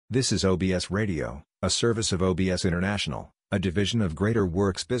This is OBS Radio, a service of OBS International, a division of Greater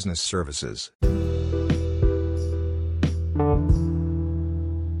Works Business Services.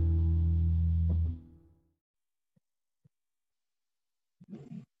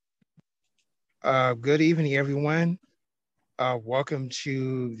 Good evening, everyone. Welcome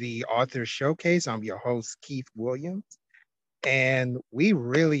to the Author Showcase. I'm your host, Keith Williams. And we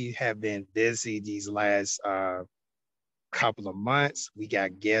really have been busy these last couple of months. We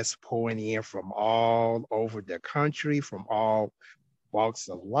got guests pouring in from all over the country, from all walks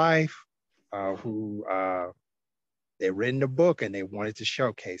of life, who they've written a book and they wanted to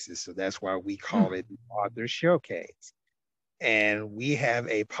showcase it. So that's why we call it the Author Showcase. And we have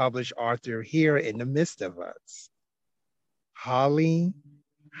a published author here in the midst of us, Holly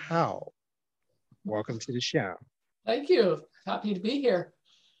Howe. Welcome to the show. Thank you. Happy to be here.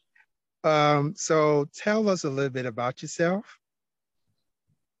 So tell us a little bit about yourself.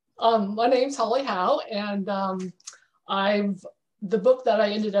 My name's Holly Howe, and the book that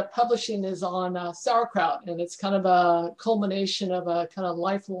I ended up publishing is on sauerkraut, and it's kind of a culmination of a kind of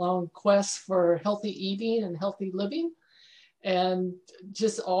lifelong quest for healthy eating and healthy living, and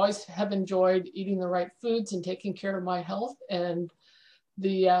just always have enjoyed eating the right foods and taking care of my health. And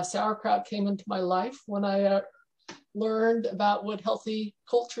the sauerkraut came into my life when I learned about what healthy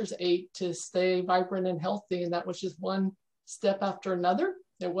cultures ate to stay vibrant and healthy, and that was just one step after another.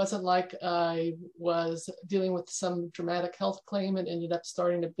 It wasn't like I was dealing with some dramatic health claim and ended up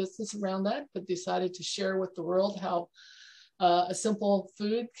starting a business around that, but decided to share with the world how a simple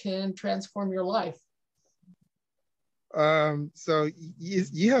food can transform your life. So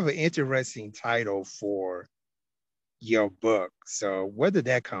you have an interesting title for your book. So where did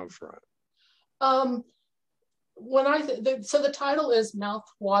that come from? So the title is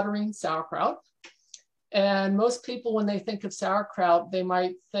Mouth-Watering Sauerkraut. And most people, when they think of sauerkraut, they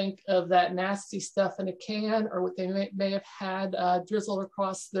might think of that nasty stuff in a can, or what they may have had drizzled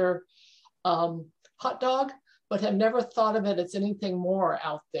across their hot dog, but have never thought of it as anything more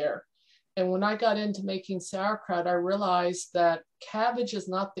out there. And when I got into making sauerkraut, I realized that cabbage is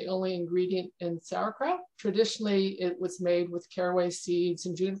not the only ingredient in sauerkraut. Traditionally, it was made with caraway seeds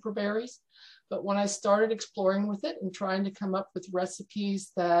and juniper berries. But when I started exploring with it and trying to come up with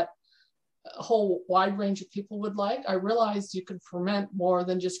recipes that a whole wide range of people would like, I realized you could ferment more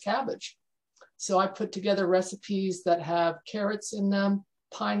than just cabbage. So I put together recipes that have carrots in them,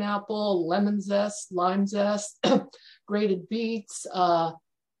 pineapple, lemon zest, lime zest, grated beets,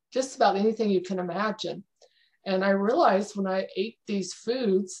 just about anything you can imagine. And I realized when I ate these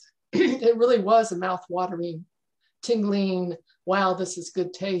foods, it really was a mouth-watering, tingling, wow, this is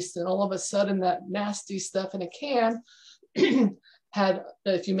good taste. And all of a sudden that nasty stuff in a can had,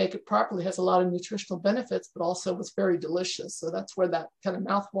 if you make it properly, has a lot of nutritional benefits, but also was very delicious. So that's where that kind of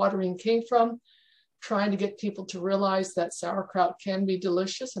mouth-watering came from, trying to get people to realize that sauerkraut can be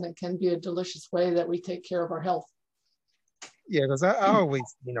delicious, and it can be a delicious way that we take care of our health. Yeah, because I always,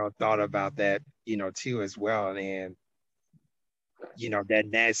 thought about that, too, as well. And, that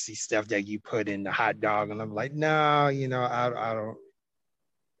nasty stuff that you put in the hot dog. And I'm like, no, I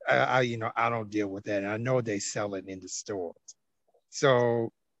don't deal with that. And I know they sell it in the stores.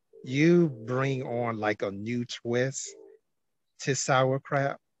 So you bring on like a new twist to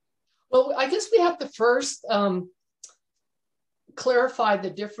sauerkraut? Well, I guess we have to first clarify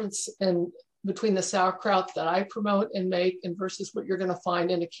the difference between the sauerkraut that I promote and make and versus what you're going to find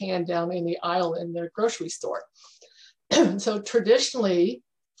in a can down in the aisle in the grocery store. So traditionally,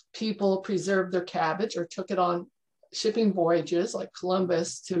 people preserved their cabbage or took it on shipping voyages like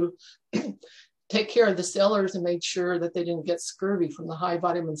Columbus to take care of the sailors and made sure that they didn't get scurvy from the high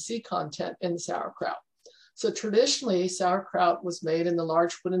vitamin C content in the sauerkraut. So traditionally, sauerkraut was made in the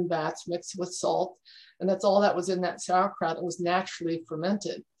large wooden vats mixed with salt, and that's all that was in that sauerkraut. It was naturally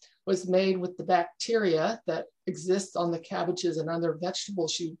fermented. It was made with the bacteria that exist on the cabbages and other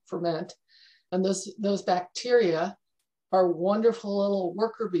vegetables you ferment. And those bacteria are wonderful little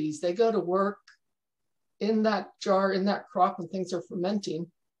worker bees. They go to work in that jar, in that crop when things are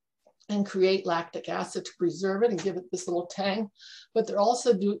fermenting, and create lactic acid to preserve it and give it this little tang. But they're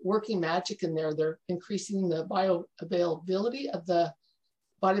also working magic in there. They're increasing the bioavailability of the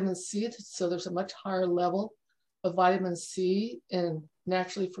vitamin C. So there's a much higher level of vitamin C in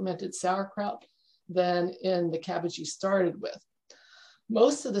naturally fermented sauerkraut than in the cabbage you started with.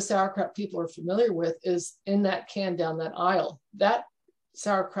 Most of the sauerkraut people are familiar with is in that can down that aisle. That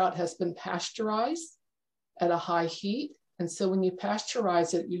sauerkraut has been pasteurized at a high heat. And so when you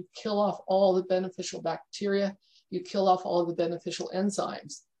pasteurize it, you kill off all the beneficial bacteria, you kill off all the beneficial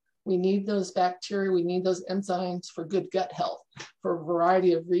enzymes. We need those bacteria, we need those enzymes for good gut health for a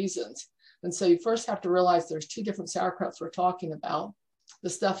variety of reasons. And so you first have to realize there's two different sauerkrauts we're talking about, the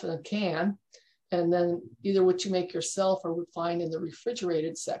stuff in a can, and then either what you make yourself or would find in the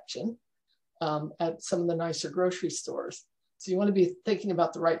refrigerated section at some of the nicer grocery stores. So you want to be thinking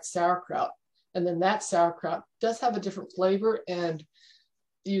about the right sauerkraut. And then that sauerkraut does have a different flavor, and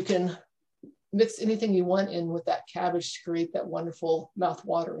you can mix anything you want in with that cabbage to create that wonderful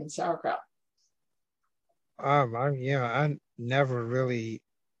mouth-watering sauerkraut. I never really,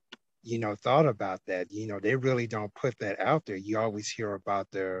 thought about that. They really don't put that out there. You always hear about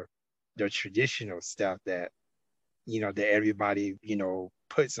the traditional stuff that, that everybody,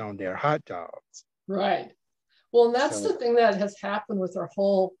 puts on their hot dogs. Right. Well, and that's So, the thing that has happened with the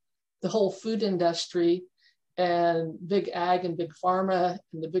whole food industry and big ag and big pharma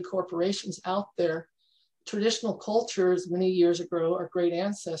and the big corporations out there. Traditional cultures many years ago, our great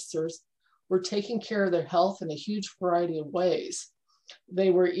ancestors were taking care of their health in a huge variety of ways. They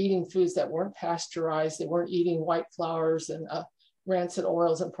were eating foods that weren't pasteurized. They weren't eating white flours and rancid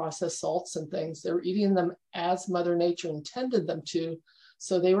oils and processed salts and things. They were eating them as Mother Nature intended them to.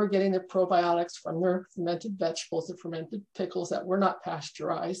 So they were getting their probiotics from their fermented vegetables, the fermented pickles that were not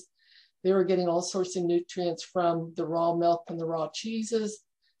pasteurized. They were getting all sorts of nutrients from the raw milk and the raw cheeses.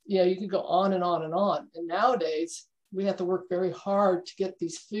 You could go on and on and on. And nowadays, we have to work very hard to get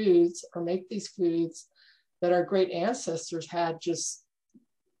these foods or make these foods that our great ancestors had just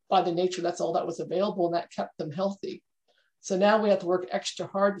by the nature, that's all that was available, and that kept them healthy. So now we have to work extra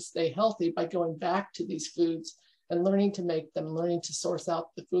hard to stay healthy by going back to these foods and learning to make them, learning to source out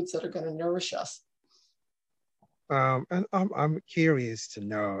the foods that are going to nourish us. and I'm curious to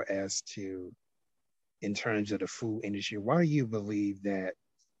know as to, in terms of the food industry, why do you believe that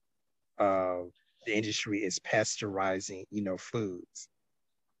the industry is pasteurizing, foods?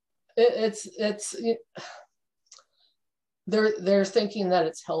 They're thinking that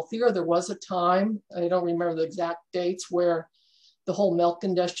it's healthier. There was a time, I don't remember the exact dates, where the whole milk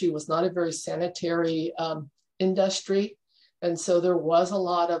industry was not a very sanitary industry. And so there was a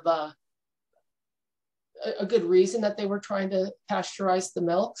lot of a good reason that they were trying to pasteurize the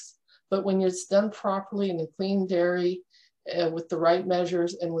milks. But when it's done properly in a clean dairy with the right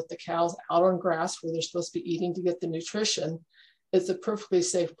measures and with the cows out on grass where they're supposed to be eating to get the nutrition, it's a perfectly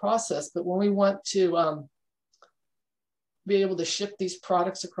safe process. But when we want to be able to ship these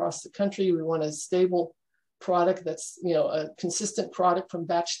products across the country, we want a stable product that's, a consistent product from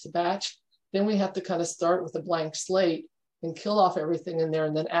batch to batch, then we have to kind of start with a blank slate and kill off everything in there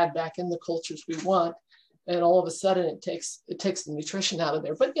and then add back in the cultures we want. And all of a sudden it takes the nutrition out of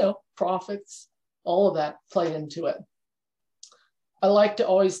there. But, profits, all of that play into it. I like to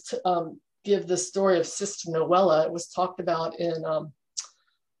always give the story of Sister Noella. It was talked about in,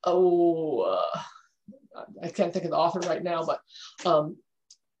 I can't think of the author right now, but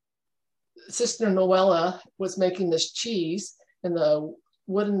Sister Noella was making this cheese in the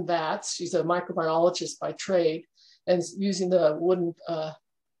wooden vats. She's a microbiologist by trade, and using the wooden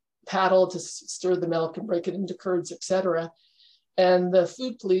paddle to stir the milk and break it into curds, etc. And the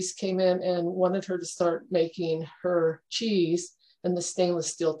food police came in and wanted her to start making her cheese in the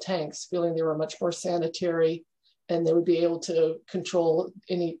stainless steel tanks, feeling they were much more sanitary and they would be able to control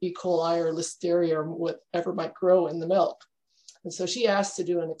any E. coli or listeria or whatever might grow in the milk. And so she asked to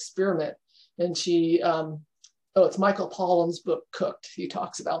do an experiment. And she, it's Michael Pollan's book, Cooked. He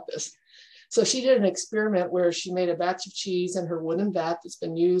talks about this. So she did an experiment where she made a batch of cheese in her wooden vat that's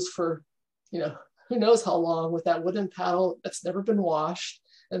been used for, who knows how long, with that wooden paddle that's never been washed.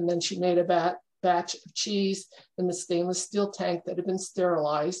 And then she made a batch of cheese in the stainless steel tank that had been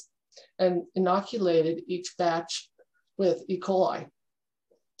sterilized and inoculated each batch with E. coli,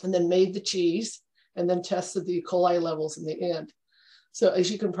 and then made the cheese and then tested the E. coli levels in the end. So as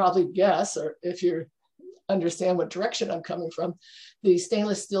you can probably guess, or if you understand what direction I'm coming from, the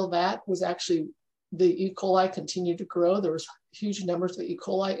stainless steel vat was actually, the E. coli continued to grow. There was huge numbers of E.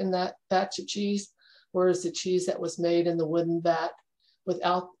 coli in that batch of cheese, whereas the cheese that was made in the wooden vat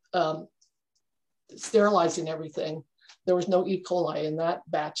without sterilizing everything, there was no E. coli in that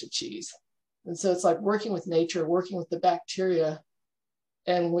batch of cheese. And so it's like working with nature, working with the bacteria,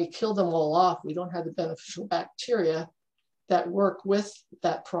 and when we kill them all off, we don't have the beneficial bacteria that work with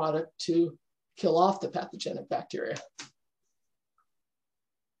that product to kill off the pathogenic bacteria.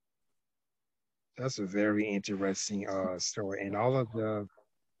 That's a very interesting story. And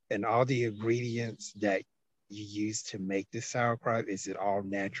all the ingredients that you use to make the sauerkraut, is it all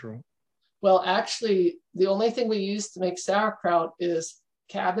natural? Well, actually, the only thing we use to make sauerkraut is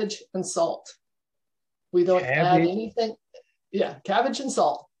cabbage and salt. We don't add anything. Yeah, cabbage and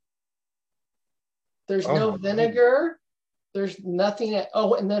salt. There's Oh no my goodness. vinegar. There's nothing.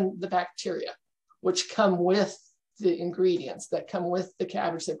 Oh, and then the bacteria, which come with the ingredients that come with the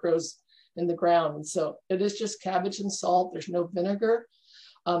cabbage that grows in the ground. And so it is just cabbage and salt. There's no vinegar.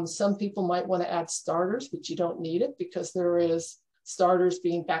 Some people might want to add starters, but you don't need it because there is starters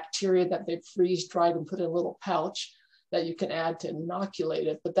being bacteria that they've freeze dried and put in a little pouch that you can add to inoculate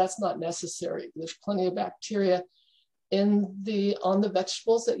it, but that's not necessary. There's plenty of bacteria on the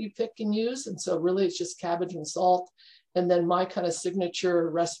vegetables that you pick and use. And so really it's just cabbage and salt. And then my kind of signature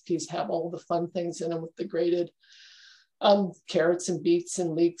recipes have all the fun things in them with the grated carrots and beets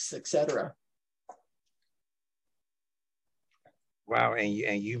and leeks, etc. Wow, and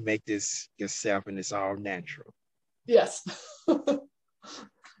you make this yourself, and it's all natural. Yes.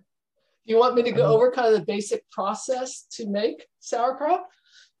 You want me to go over kind of the basic process to make sauerkraut?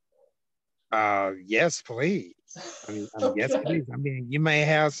 Yes, please. Okay. Yes, please. I mean, you may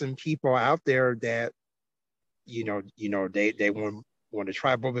have some people out there that they want to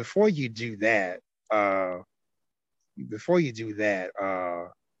try, but before you do that,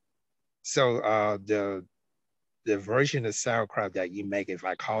 the version of sauerkraut that you make, if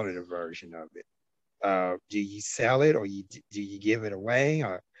I call it a version of it, do you sell it, or do you give it away,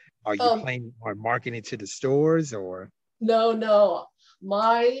 or are you planning on marketing to the stores, or? No.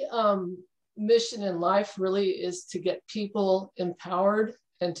 My mission in life really is to get people empowered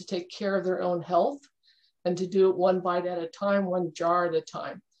and to take care of their own health and to do it one bite at a time, one jar at a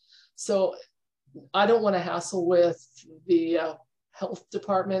time. So I don't want to hassle with the health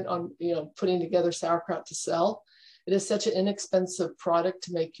department on putting together sauerkraut to sell. It is such an inexpensive product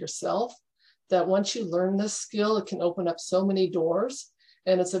to make yourself that once you learn this skill, it can open up so many doors.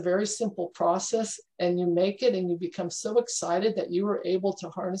 And it's a very simple process, and you make it and you become so excited that you were able to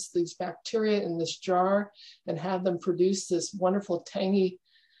harness these bacteria in this jar and have them produce this wonderful tangy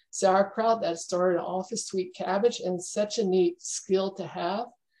sauerkraut that started off as sweet cabbage, and such a neat skill to have.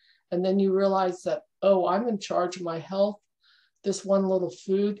 And then you realize that, oh, I'm in charge of my health. This one little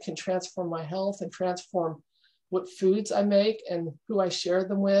food can transform my health and transform what foods I make and who I share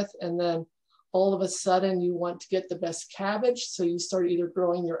them with. And then all of a sudden you want to get the best cabbage. So you start either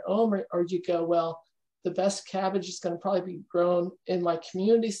growing your own, or you go, well, the best cabbage is going to probably be grown in my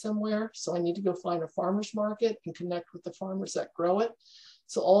community somewhere. So I need to go find a farmer's market and connect with the farmers that grow it.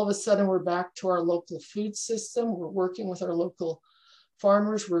 So all of a sudden we're back to our local food system. We're working with our local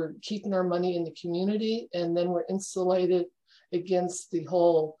farmers. We're keeping our money in the community, and then we're insulated against the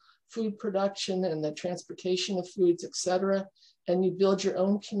whole food production and the transportation of foods, et cetera. And you build your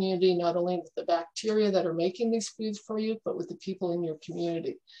own community, not only with the bacteria that are making these foods for you, but with the people in your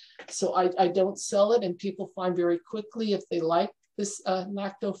community. So I don't sell it, and people find very quickly, if they like this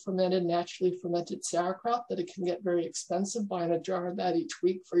lacto-fermented, naturally fermented sauerkraut, that it can get very expensive, buying a jar of that each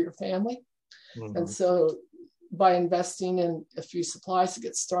week for your family. Mm-hmm. And so by investing in a few supplies to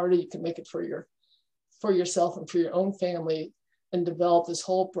get started, you can make it for yourself and for your own family, and develop this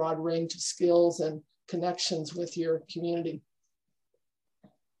whole broad range of skills and connections with your community.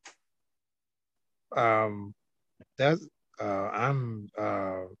 That's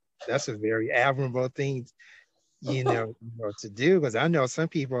a very admirable thing, to do, because I know some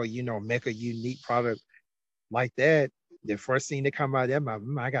people, make a unique product like that. The first thing that come out of their mouth,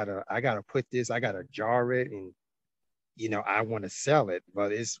 I gotta put this, I gotta jar it, and I want to sell it.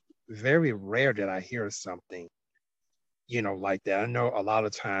 But it's very rare that I hear something like that. I know a lot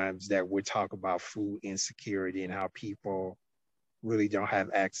of times that we talk about food insecurity and how people really don't have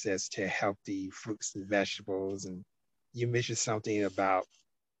access to healthy fruits and vegetables. And you mentioned something about,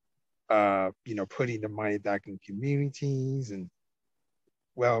 putting the money back in communities. And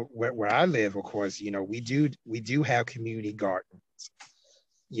well, where I live, of course, we do have community gardens,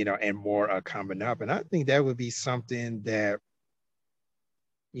 and more are coming up. And I think that would be something that,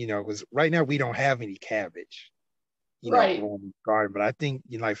 because right now we don't have any cabbage, right, growing in the garden. But I think,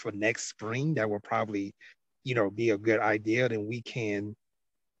 like for next spring, that will probably, be a good idea. Then we can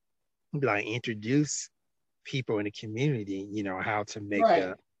like introduce people in the community, how to make right.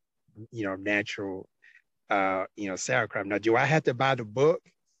 the, natural, sauerkraut. Now, do I have to buy the book?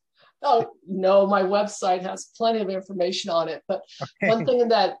 Oh, no, my website has plenty of information on it. But one thing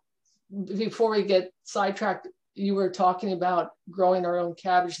that, before we get sidetracked, you were talking about growing our own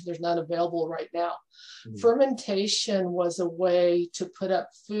cabbage. There's none available right now. Mm-hmm. Fermentation was a way to put up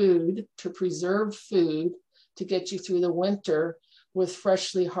food, to preserve food, to get you through the winter with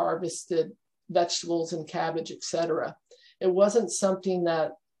freshly harvested vegetables and cabbage, et cetera. It wasn't something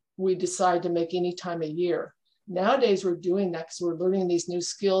that we decide to make any time of year. Nowadays, we're doing that because we're learning these new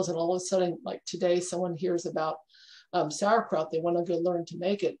skills, and all of a sudden, like today, someone hears about sauerkraut. They want to go learn to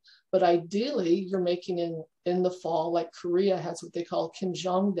make it. But ideally, you're making in the fall, like Korea has what they call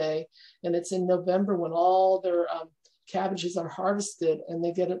Kimjong Day, and it's in November when all their cabbages are harvested, and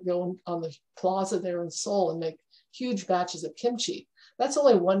they get it going on the plaza there in Seoul and make huge batches of kimchi. That's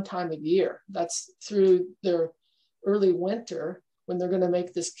only one time a year. That's through their early winter when they're going to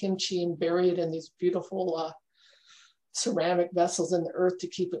make this kimchi and bury it in these beautiful ceramic vessels in the earth to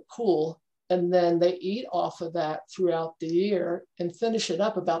keep it cool. And then they eat off of that throughout the year and finish it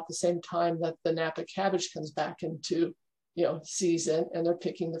up about the same time that the Napa cabbage comes back into, season, and they're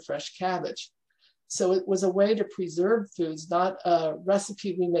picking the fresh cabbage. So it was a way to preserve foods, not a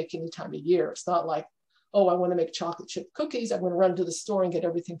recipe we make any time of year. It's not like, oh, I want to make chocolate chip cookies. I'm going to run to the store and get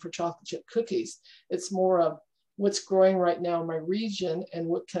everything for chocolate chip cookies. It's more of what's growing right now in my region and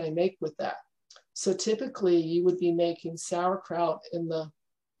what can I make with that. So typically you would be making sauerkraut in the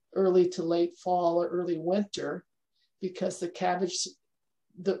early to late fall or early winter, because the cabbage,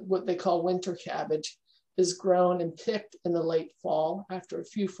 what they call winter cabbage, is grown and picked in the late fall after a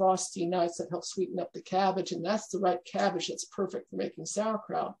few frosty nights that help sweeten up the cabbage. And that's the right cabbage that's perfect for making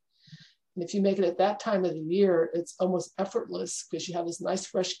sauerkraut. And if you make it at that time of the year, it's almost effortless because you have this nice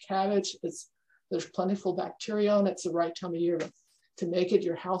fresh cabbage. There's plentiful bacteria on it. It's the right time of year to make it.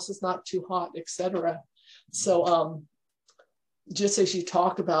 Your house is not too hot, etc. So just as you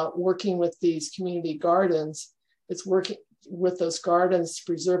talk about working with these community gardens, it's working with those gardens to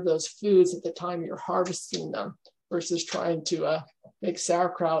preserve those foods at the time you're harvesting them versus trying to make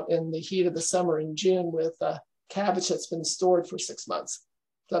sauerkraut in the heat of the summer in June with cabbage that's been stored for 6 months.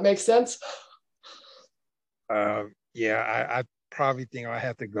 Does that make sense? Yeah, I probably think I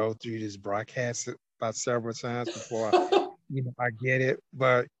have to go through this broadcast about several times before I get it.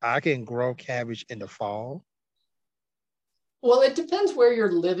 But I can grow cabbage in the fall. Well, it depends where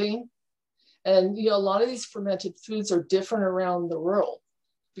you're living. And, a lot of these fermented foods are different around the world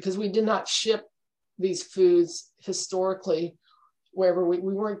because we did not ship these foods historically wherever we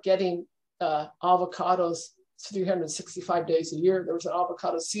weren't getting avocados 365 days a year. There was an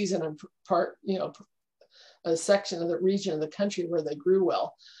avocado season and part, a section of the region of the country where they grew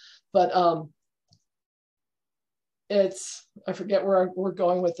well. But I forget where we're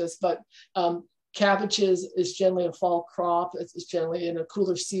going with this, but cabbages is generally a fall crop. It's generally in a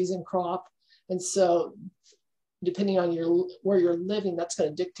cooler season crop. And so depending on where you're living, that's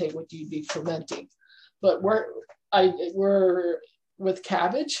going to dictate what you'd be fermenting. But we're with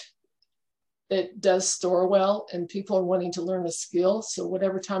cabbage, it does store well and people are wanting to learn a skill. So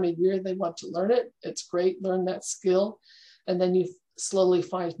whatever time of year they want to learn it, it's great, learn that skill. And then you slowly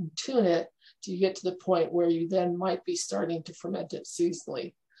fine tune it till you get to the point where you then might be starting to ferment it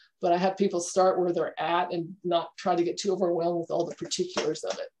seasonally. But I have people start where they're at and not try to get too overwhelmed with all the particulars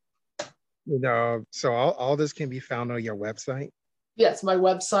of it. So all this can be found on your website? Yes, my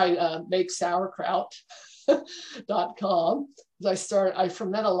website, makesauerkraut.com. I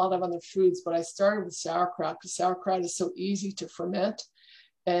ferment a lot of other foods, but I started with sauerkraut because sauerkraut is so easy to ferment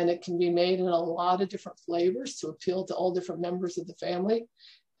and it can be made in a lot of different flavors to appeal to all different members of the family.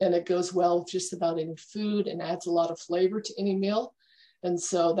 And it goes well with just about any food and adds a lot of flavor to any meal. And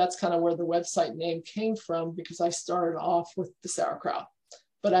so that's kind of where the website name came from, because I started off with the sauerkraut.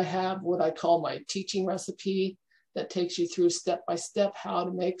 But I have what I call my teaching recipe that takes you through step by step how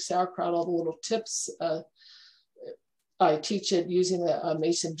to make sauerkraut, all the little tips. I teach it using a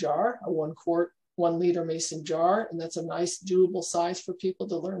mason jar, a 1 liter mason jar, and that's a nice doable size for people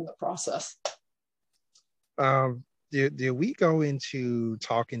to learn the process. Did we go into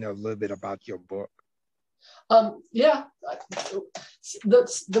talking a little bit about your book? Yeah,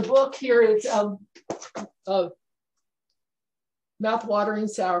 the book here is Mouth-watering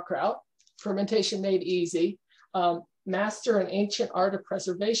sauerkraut, fermentation made easy. Master an ancient art of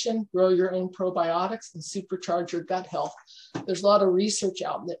preservation, grow your own probiotics, and supercharge your gut health. There's a lot of research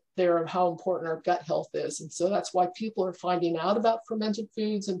out there of how important our gut health is. And so that's why people are finding out about fermented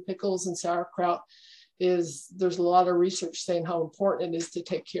foods and pickles and sauerkraut. There's a lot of research saying how important it is to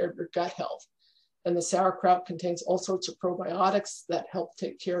take care of your gut health. And the sauerkraut contains all sorts of probiotics that help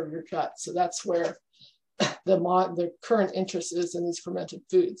take care of your gut. So that's where the current interest is in these fermented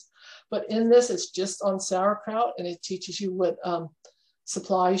foods. But in this, it's just on sauerkraut, and it teaches you what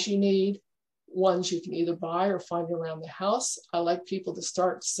supplies you need, ones you can either buy or find around the house. I like people to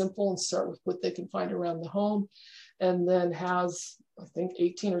start simple and start with what they can find around the home, and then has, I think,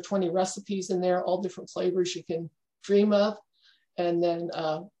 18 or 20 recipes in there, all different flavors you can dream of, and then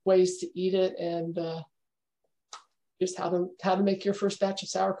ways to eat it, and just how to make your first batch of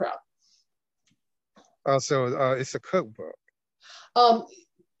sauerkraut. So it's a cookbook.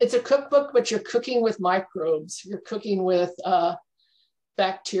 It's a cookbook, but you're cooking with microbes. You're cooking with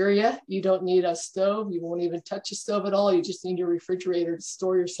bacteria. You don't need a stove. You won't even touch a stove at all. You just need your refrigerator to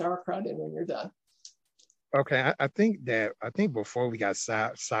store your sauerkraut in when you're done. Okay, I think before we got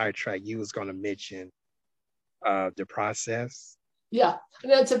sidetracked, you was going to mention the process. Yeah,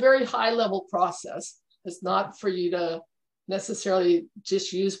 and it's a very high level process. It's not for you to necessarily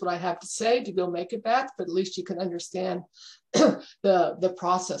just use what I have to say to go make a batch, but at least you can understand the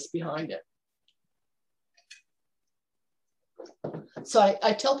process behind it. So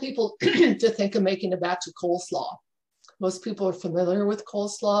I tell people to think of making a batch of coleslaw. Most people are familiar with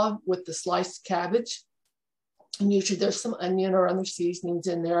coleslaw with the sliced cabbage. And usually there's some onion or other seasonings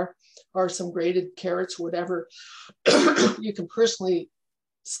in there, or some grated carrots, whatever. You can personally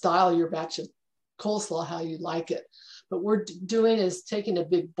style your batch of coleslaw how you like it. But what we're doing is taking a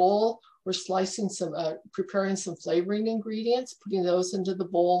big bowl, we're slicing some, preparing some flavoring ingredients, putting those into the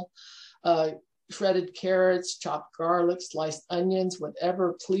bowl, shredded carrots, chopped garlic, sliced onions,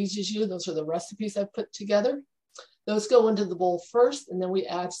 whatever pleases you. Those are the recipes I've put together. Those go into the bowl first, and then we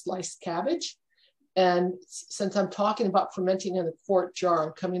add sliced cabbage. And since I'm talking about fermenting in a quart jar,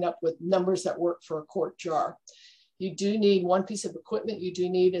 I'm coming up with numbers that work for a quart jar. You do need one piece of equipment you do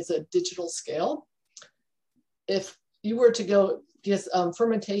need is a digital scale. If you were to go, because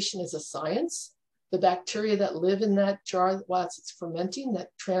fermentation is a science, the bacteria that live in that jar whilst it's fermenting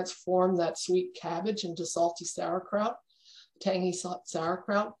that transform that sweet cabbage into salty sauerkraut, tangy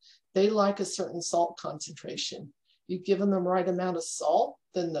sauerkraut, they like a certain salt concentration. You give them the right amount of salt,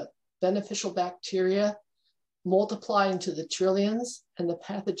 then the beneficial bacteria multiply into the trillions, and the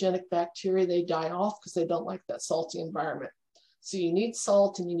pathogenic bacteria, they die off because they don't like that salty environment. So you need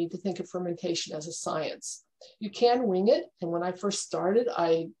salt, and you need to think of fermentation as a science. You can wing it, and when I first started,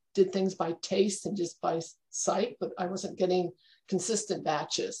 I did things by taste and just by sight, but I wasn't getting consistent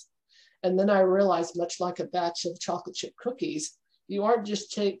batches. And then I realized, much like a batch of chocolate chip cookies, you aren't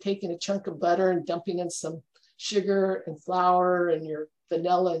just taking a chunk of butter and dumping in some sugar and flour and your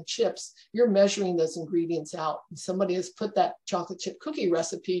vanilla and chips. You're measuring those ingredients out. And somebody has put that chocolate chip cookie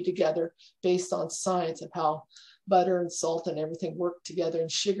recipe together based on science of how butter and salt and everything work together, and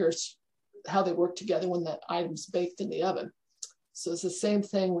sugars, how they work together when that item's baked in the oven. So it's the same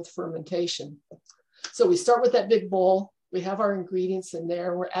thing with fermentation. So we start with that big bowl. We have our ingredients in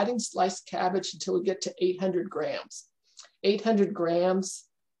there. We're adding sliced cabbage until we get to 800 grams. 800 grams.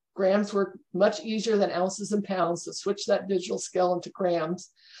 Grams work much easier than ounces and pounds, so switch that digital scale into grams.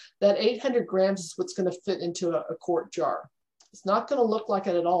 That 800 grams is what's going to fit into a quart jar. It's not going to look like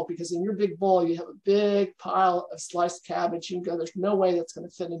it at all, because in your big bowl, you have a big pile of sliced cabbage. You can go, there's no way that's going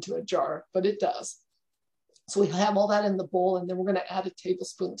to fit into a jar, but it does. So we have all that in the bowl, and then we're going to add a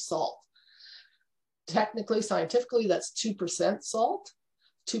tablespoon of salt. Technically, scientifically, that's 2% salt.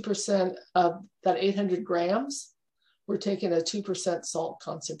 2% of that 800 grams, we're taking a 2% salt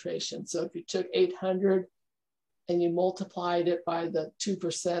concentration. So if you took 800 and you multiplied it by the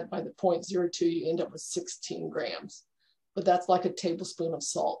 2%, by the 0.02, you end up with 16 grams. But that's like a tablespoon of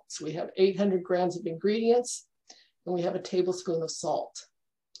salt. So we have 800 grams of ingredients, and we have a tablespoon of salt.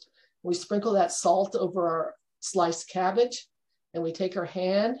 We sprinkle that salt over our sliced cabbage, and we take our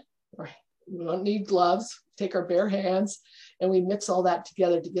hand, or we don't need gloves, take our bare hands, and we mix all that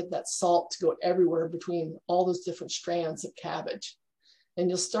together to get that salt to go everywhere between all those different strands of cabbage. And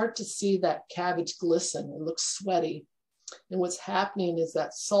you'll start to see that cabbage glisten and look sweaty. And what's happening is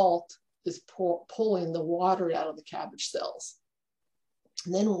that salt is pulling the water out of the cabbage cells.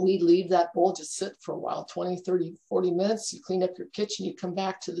 And then when we leave that bowl to sit for a while, 20, 30, 40 minutes, you clean up your kitchen, you come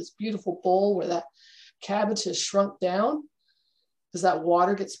back to this beautiful bowl where that cabbage has shrunk down because that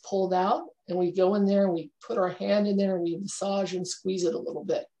water gets pulled out. And we go in there and we put our hand in there and we massage and squeeze it a little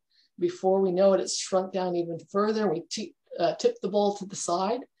bit. Before we know it, it's shrunk down even further. We tip the bowl to the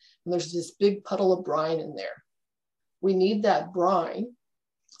side, and there's this big puddle of brine in there. We need that brine.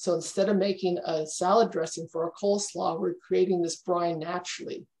 So instead of making a salad dressing for our coleslaw, we're creating this brine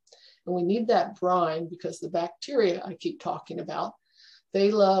naturally. And we need that brine because the bacteria I keep talking about,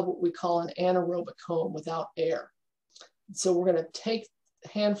 they love what we call an anaerobic home without air. So we're going to take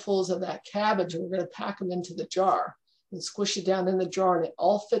handfuls of that cabbage and we're going to pack them into the jar and squish it down in the jar, and it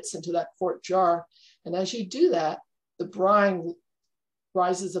all fits into that quart jar. And as you do that, the brine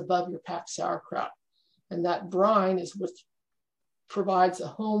rises above your packed sauerkraut. And that brine is what provides a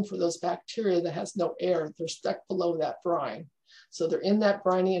home for those bacteria that has no air. They're stuck below that brine. So they're in that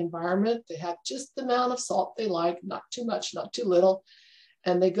briny environment. They have just the amount of salt they like, not too much, not too little,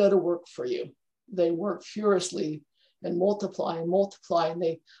 and they go to work for you. They work furiously and multiply, and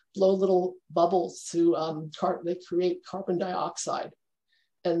they blow little bubbles to, they create carbon dioxide.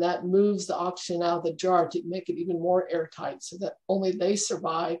 And that moves the oxygen out of the jar to make it even more airtight so that only they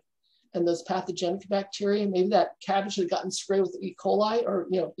survive. And those pathogenic bacteria, maybe that cabbage had gotten sprayed with E. coli or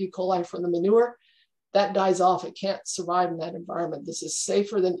E. coli from the manure, that dies off. It can't survive in that environment. This is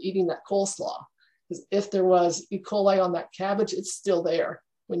safer than eating that coleslaw. Because if there was E. coli on that cabbage, it's still there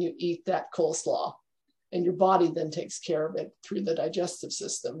when you eat that coleslaw. And your body then takes care of it through the digestive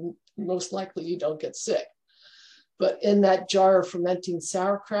system. Most likely you don't get sick. But in that jar of fermenting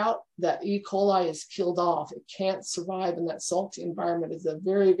sauerkraut, that E. coli is killed off. It can't survive in that salty environment. It's a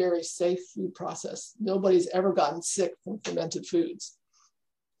very, very safe food process. Nobody's ever gotten sick from fermented foods.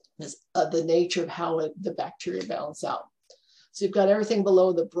 It's the nature of how the bacteria balance out. So you've got everything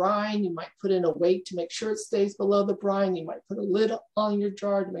below the brine. You might put in a weight to make sure it stays below the brine. You might put a lid on your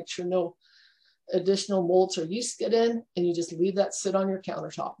jar to make sure no additional molds or yeast get in, and you just leave that sit on your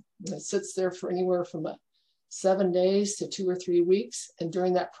countertop. And it sits there for anywhere from 7 days to 2 or 3 weeks. And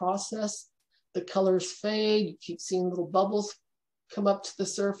during that process, the colors fade. You keep seeing little bubbles come up to the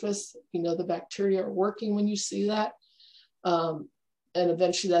surface. You know the bacteria are working when you see that. And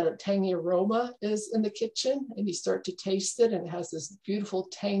eventually that tangy aroma is in the kitchen, and you start to taste it, and it has this beautiful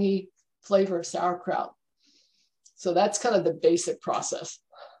tangy flavor of sauerkraut. So that's kind of the basic process.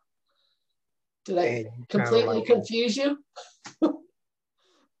 Did I completely confuse you?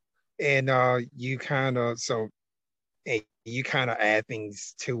 And you kind of add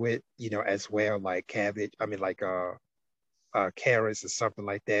things to it, as well, like cabbage. I mean, like carrots or something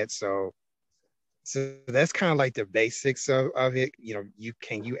like that. So that's kind of like the basics of it.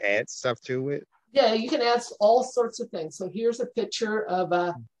 Can you add stuff to it? Yeah, you can add all sorts of things. So here's a picture of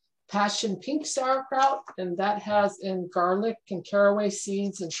a passion pink sauerkraut, and that has in garlic and caraway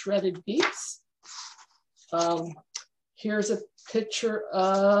seeds and shredded beets. Here's a picture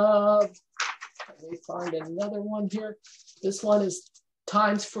of, let me find another one here. This one is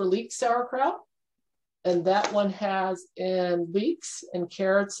Times for Leek sauerkraut. And that one has in leeks and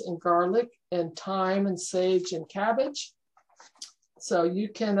carrots and garlic and thyme and sage and cabbage. So you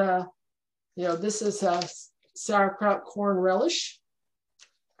can, this is a sauerkraut corn relish.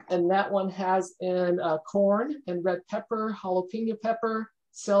 And that one has in corn and red pepper, jalapeno pepper,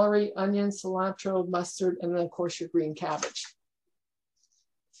 celery, onion, cilantro, mustard, and then of course your green cabbage.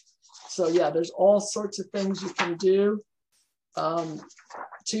 So yeah, there's all sorts of things you can do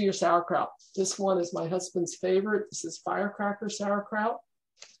to your sauerkraut. This one is my husband's favorite. This is firecracker sauerkraut.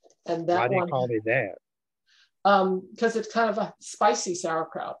 And that Why do you call it that? Because it's kind of a spicy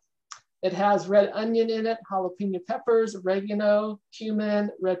sauerkraut. It has red onion in it, jalapeno peppers, oregano, cumin,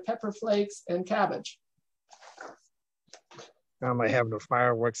 red pepper flakes, and cabbage. Sound like having the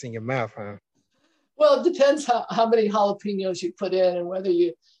fireworks in your mouth, huh? Well, it depends how many jalapenos you put in, and whether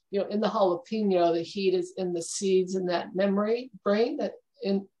in the jalapeno, the heat is in the seeds in that membrane, that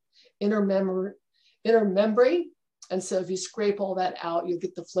inner membrane. And so if you scrape all that out, you'll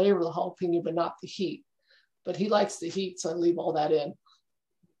get the flavor of the jalapeno, but not the heat. But he likes the heat, so I leave all that in.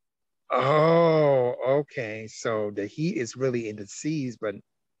 Oh, okay. So the heat is really in the seeds, but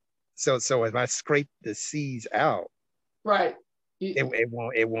so if I scrape the seeds out, right, it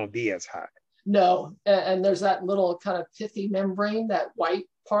won't be as hot. No, and there's that little kind of pithy membrane, that white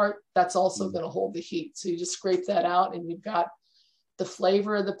part, that's also going to hold the heat. So you just scrape that out, and you've got the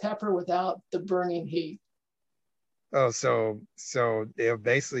flavor of the pepper without the burning heat. Oh, so it'll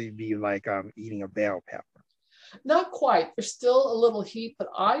basically be like eating a bell pepper. Not quite. There's still a little heat, but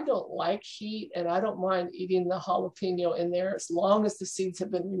I don't like heat, and I don't mind eating the jalapeno in there as long as the seeds have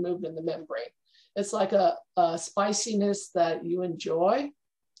been removed in the membrane. It's like a spiciness that you enjoy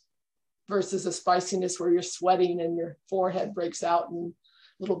versus a spiciness where you're sweating and your forehead breaks out in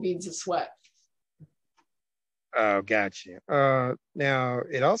little beads of sweat. Oh, gotcha. Now,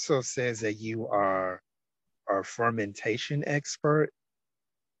 it also says that you are a fermentation expert.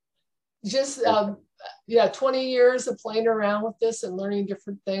 Just 20 years of playing around with this and learning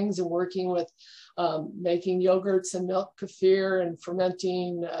different things and working with making yogurts and milk kefir and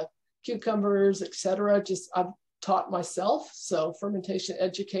fermenting cucumbers, etc. Just I've taught myself, so fermentation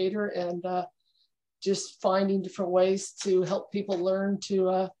educator, and just finding different ways to help people learn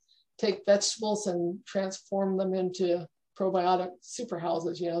to take vegetables and transform them into probiotic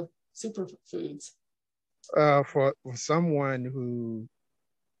superhouses, superfoods. For someone who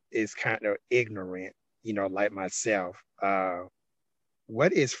is kind of ignorant, like myself,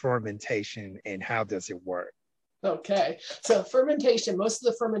 what is fermentation and how does it work? Okay, so fermentation, most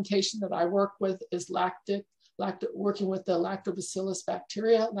of the fermentation that I work with is working with the lactobacillus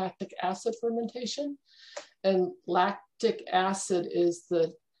bacteria, lactic acid fermentation. And lactic acid is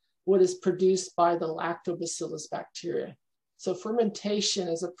what is produced by the lactobacillus bacteria. So fermentation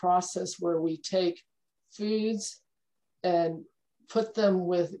is a process where we take foods and put them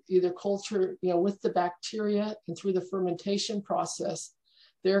with either culture, with the bacteria, and through the fermentation process,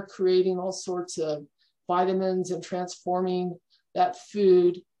 they're creating all sorts of vitamins and transforming that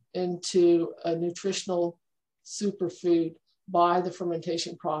food into a nutritional superfood by the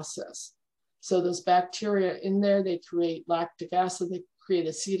fermentation process. So those bacteria in there, they create lactic acid, they create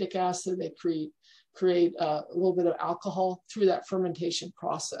acetic acid, they create a little bit of alcohol through that fermentation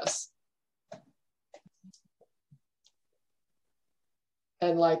process.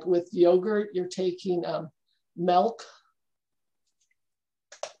 And like with yogurt, you're taking milk,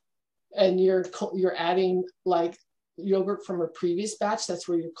 and you're adding like yogurt from a previous batch. That's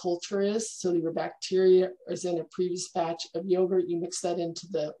where your culture is. So your bacteria is in a previous batch of yogurt. You mix that into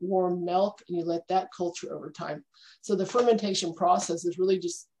the warm milk and you let that culture over time. So the fermentation process is really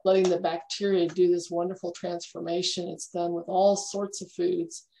just letting the bacteria do this wonderful transformation. It's done with all sorts of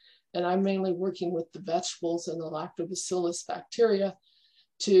foods. And I'm mainly working with the vegetables and the lactobacillus bacteria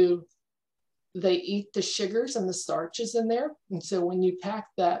they eat the sugars and the starches in there. And so when you pack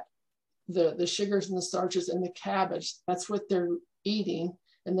that, the sugars and the starches in the cabbage, that's what they're eating.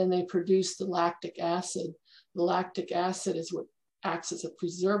 And then they produce the lactic acid. The lactic acid is what acts as a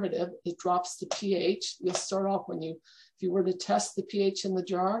preservative. It drops the pH. You'll start off if you were to test the pH in the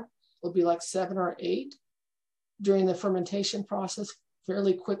jar, it'll be like 7 or 8. During the fermentation process,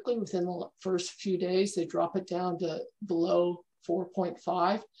 fairly quickly, within the first few days, they drop it down to below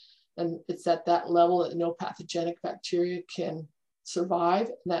 4.5. And it's at that level that no pathogenic bacteria can survive.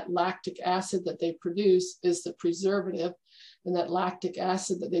 And that lactic acid that they produce is the preservative. And that lactic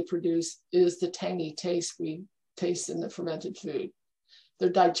acid that they produce is the tangy taste we taste in the fermented food. They're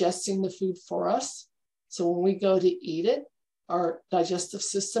digesting the food for us. So when we go to eat it, our digestive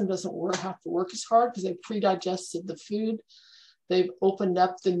system doesn't have to work as hard because they've pre-digested the food. They've opened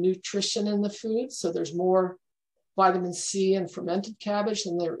up the nutrition in the food. So there's more vitamin C in fermented cabbage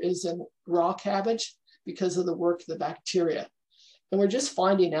than there is in raw cabbage because of the work of the bacteria. And we're just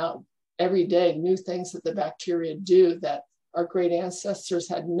finding out every day new things that the bacteria do that our great ancestors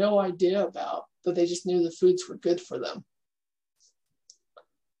had no idea about, but they just knew the foods were good for them.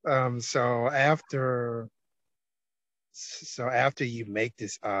 So after you make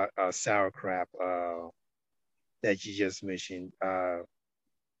this sauerkraut that you just mentioned,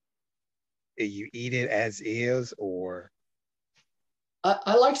 you eat it as is, or?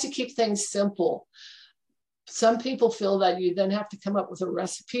 I like to keep things simple. Some people feel that you then have to come up with a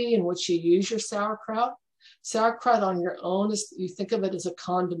recipe in which you use your sauerkraut. Sauerkraut on your own you think of it as a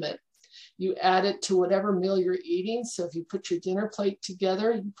condiment. You add it to whatever meal you're eating. So if you put your dinner plate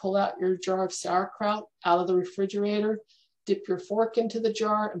together, you pull out your jar of sauerkraut out of the refrigerator, dip your fork into the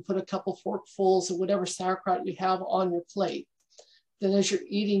jar and put a couple forkfuls of whatever sauerkraut you have on your plate. Then as you're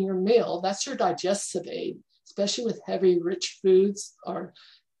eating your meal, that's your digestive aid, especially with heavy, rich foods or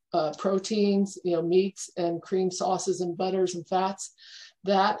proteins, meats and cream sauces and butters and fats.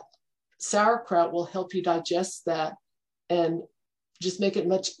 That sauerkraut will help you digest that and just make it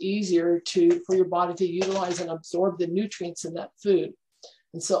much easier for your body to utilize and absorb the nutrients in that food.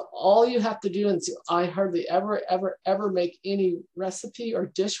 And so all you have to do, and so I hardly ever make any recipe or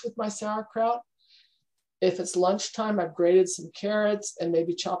dish with my sauerkraut. If it's lunchtime, I've grated some carrots and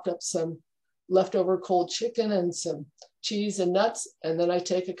maybe chopped up some leftover cold chicken and some cheese and nuts. And then I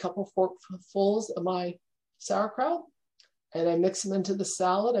take a couple forkfuls of my sauerkraut and I mix them into the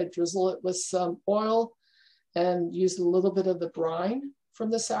salad. I drizzle it with some oil and use a little bit of the brine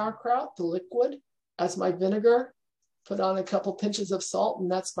from the sauerkraut, the liquid, as my vinegar, put on a couple pinches of salt, and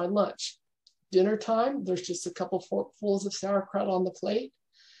that's my lunch. Dinner time, there's just a couple forkfuls of sauerkraut on the plate.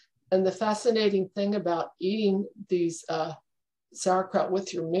 And the fascinating thing about eating these sauerkraut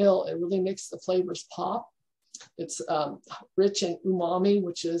with your meal, it really makes the flavors pop. It's rich in umami,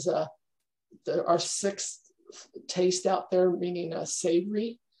 which is our sixth taste out there, meaning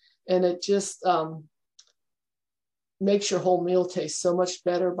savory. And it just makes your whole meal taste so much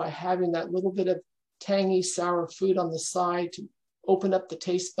better by having that little bit of tangy, sour food on the side to open up the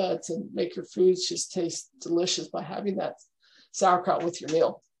taste buds and make your foods just taste delicious by having that sauerkraut with your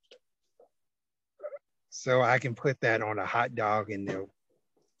meal. So I can put that on a hot dog in there.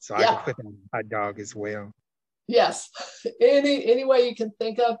 So I can put that on a hot dog as well. Yes, any way you can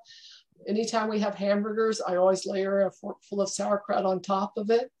think of. Anytime we have hamburgers, I always layer a forkful of sauerkraut on top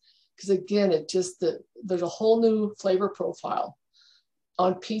of it. Because again, there's a whole new flavor profile.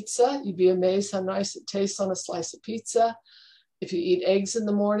 On pizza, you'd be amazed how nice it tastes on a slice of pizza. If you eat eggs in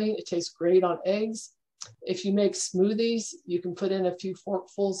the morning, it tastes great on eggs. If you make smoothies, you can put in a few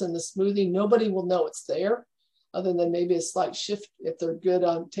forkfuls in the smoothie. Nobody will know it's there. other than maybe a slight shift if they're good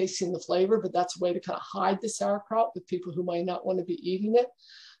on tasting the flavor, but that's a way to kind of hide the sauerkraut with people who might not want to be eating it.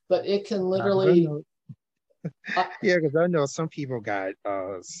 But it can literally... Yeah, because I know some people got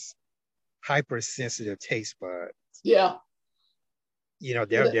hypersensitive taste buds. Yeah. You know,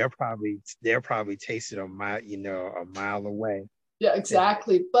 they're probably tasting a mile away. Yeah,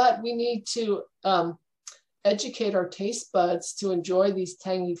 exactly. But we need to educate our taste buds to enjoy these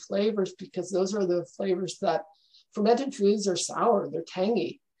tangy flavors, because those are the flavors that fermented foods are sour, they're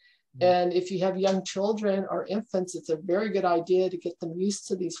tangy. And if you have young children or infants, it's a very good idea to get them used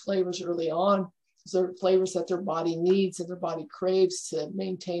to these flavors early on. These are flavors that their body needs and their body craves to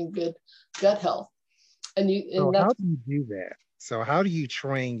maintain good gut health. How do you do that? So how do you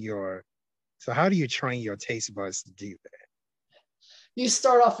train your taste buds to do that? You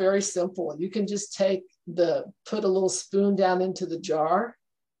start off very simple. You can just put a little spoon down into the jar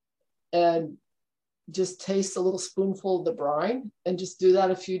and just taste a little spoonful of the brine, and just do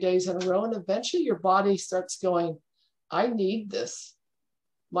that a few days in a row. And eventually your body starts going, I need this.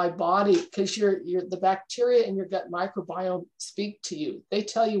 My body, because the bacteria in your gut microbiome speak to you. They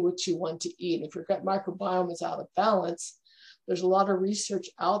tell you what you want to eat. If your gut microbiome is out of balance, there's a lot of research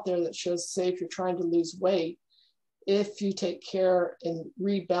out there that shows, say, if you're trying to lose weight, if you take care and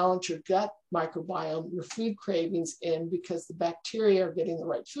rebalance your gut microbiome, your food cravings in, because the bacteria are getting the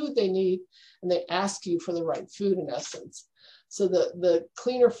right food they need, and they ask you for the right food in essence. So the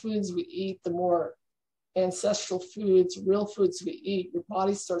cleaner foods we eat, the more ancestral foods, real foods we eat, your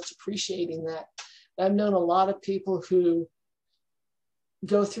body starts appreciating that. And I've known a lot of people who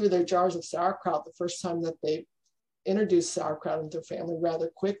go through their jars of sauerkraut the first time that they introduce sauerkraut into their family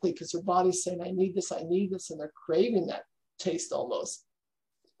rather quickly, because their body's saying, I need this, and they're craving that taste almost.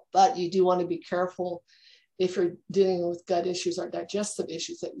 But you do want to be careful if you're dealing with gut issues or digestive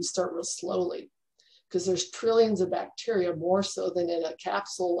issues that you start real slowly, because there's trillions of bacteria, more so than in a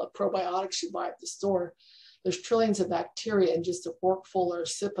capsule of probiotics you buy at the store. There's trillions of bacteria in just a forkful or a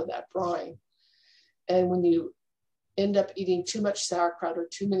sip of that brine. And when you end up eating too much sauerkraut or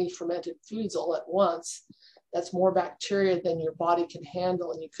too many fermented foods all at once, that's more bacteria than your body can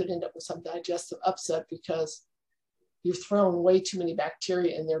handle, and you could end up with some digestive upset because you've thrown way too many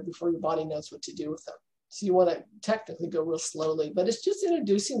bacteria in there before your body knows what to do with them. So you want to technically go real slowly, but it's just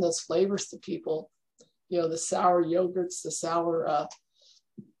introducing those flavors to people. You know, the sour yogurts, the sour,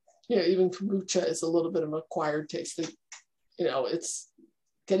 even kombucha is a little bit of an acquired taste. It's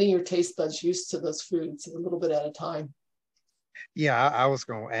getting your taste buds used to those foods a little bit at a time. Yeah, I was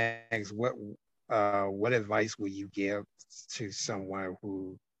going to ask, what advice would you give to someone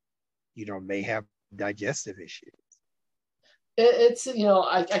who, may have digestive issues? It's,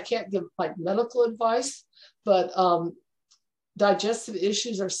 I can't give like medical advice, but digestive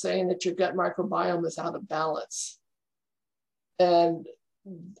issues are saying that your gut microbiome is out of balance. And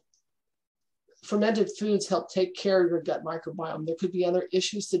fermented foods help take care of your gut microbiome. There could be other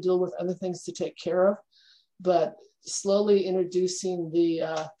issues to deal with, other things to take care of, but slowly introducing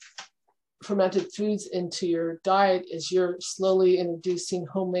the fermented foods into your diet is you're slowly introducing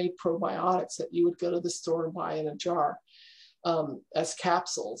homemade probiotics that you would go to the store and buy in a jar as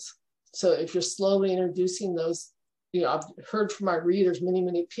capsules. So if you're slowly introducing those, I've heard from my readers,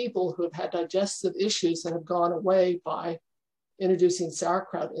 many people who have had digestive issues that have gone away by introducing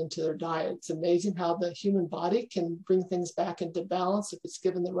sauerkraut into their diet. It's amazing how the human body can bring things back into balance if it's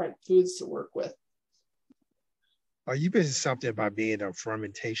given the right foods to work with. You mentioned something about being a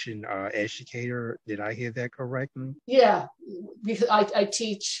fermentation educator. Did I hear that correctly? Yeah, because I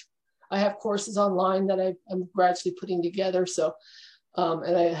teach. I have courses online that I'm gradually putting together. So,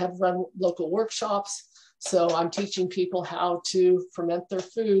 and I have run local workshops. So I'm teaching people how to ferment their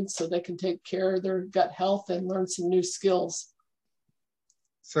foods so they can take care of their gut health and learn some new skills.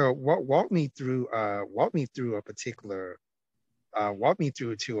 So walk me through to a particular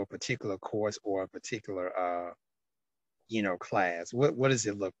course or a particular class. What does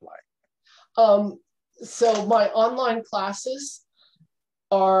it look like? So my online classes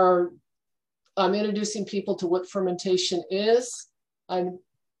I'm introducing people to what fermentation is. I'm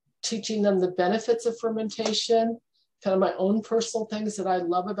teaching them the benefits of fermentation, kind of my own personal things that I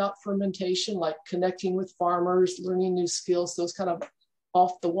love about fermentation, like connecting with farmers, learning new skills, those kind of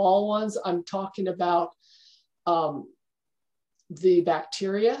off the wall ones. I'm talking about the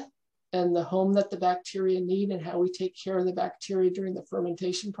bacteria and the home that the bacteria need and how we take care of the bacteria during the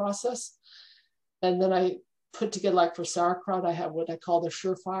fermentation process. And then I put together, like for sauerkraut, I have what I call the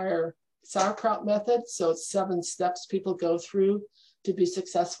surefire sauerkraut method. So it's 7 steps people go through to be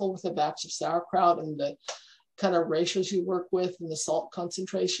successful with a batch of sauerkraut, and the kind of ratios you work with and the salt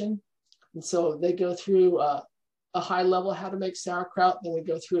concentration. And so they go through a high level how to make sauerkraut. Then we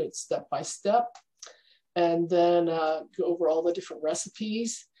go through it step by step, and then go over all the different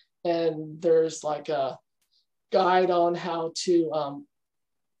recipes. And there's like a guide on how to,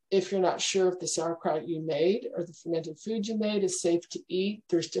 if you're not sure if the sauerkraut you made or the fermented food you made is safe to eat,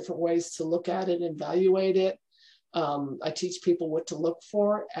 there's different ways to look at it and evaluate it. I teach people what to look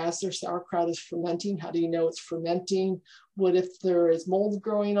for as their sauerkraut is fermenting. How do you know it's fermenting? What if there is mold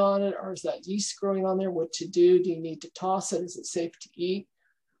growing on it, or is that yeast growing on there? What to do? Do you need to toss it? Is it safe to eat?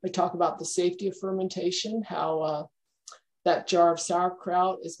 I talk about the safety of fermentation, how that jar of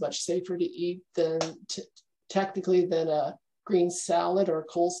sauerkraut is much safer to eat than technically than a green salad or a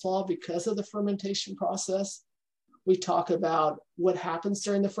coleslaw because of the fermentation process. We talk about what happens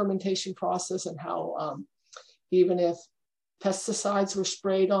during the fermentation process and how even if pesticides were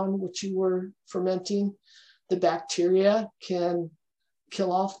sprayed on what you were fermenting, the bacteria can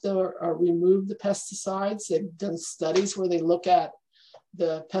kill off or remove the pesticides. They've done studies where they look at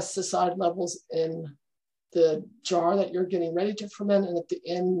the pesticide levels in the jar that you're getting ready to ferment, and at the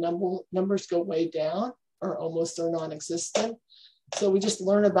end numbers go way down or almost are non-existent. So we just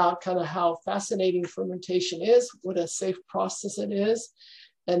learn about kind of how fascinating fermentation is, what a safe process it is,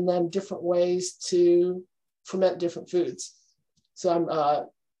 and then different ways to ferment different foods. So I'm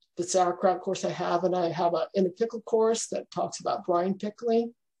the sauerkraut course I have, and I have in a pickle course that talks about brine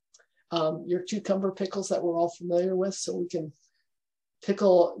pickling, your cucumber pickles that we're all familiar with. So we can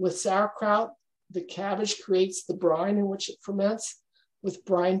pickle with sauerkraut. The cabbage creates the brine in which it ferments. With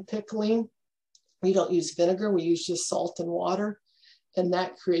brine pickling, we don't use vinegar, we use just salt and water, and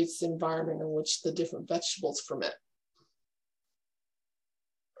that creates the environment in which the different vegetables ferment.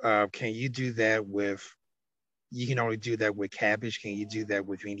 Can you do that with, you can only do that with cabbage? Can you do that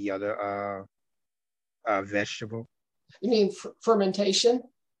with any other vegetable? You mean fermentation?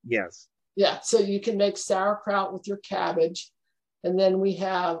 Yes. Yeah, so you can make sauerkraut with your cabbage. And then we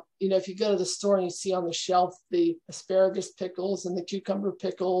have, if you go to the store and you see on the shelf the asparagus pickles and the cucumber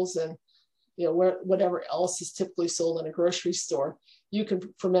pickles and, whatever else is typically sold in a grocery store, you can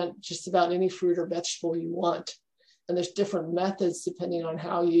ferment just about any fruit or vegetable you want. And there's different methods depending on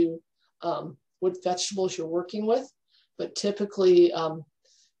how you, what vegetables you're working with. But typically,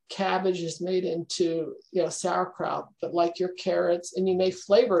 cabbage is made into, sauerkraut, but like your carrots, and you may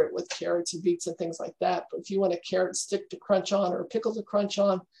flavor it with carrots and beets and things like that. But if you want a carrot stick to crunch on or a pickle to crunch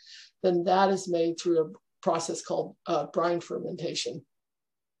on, then that is made through a process called brine fermentation.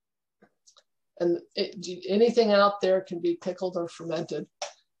 And anything out there can be pickled or fermented.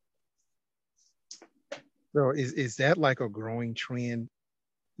 So is that like a growing trend,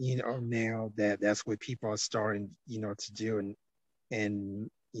 now that's what people are starting, to do,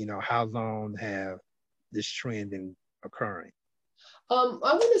 and how long have this trend been occurring? I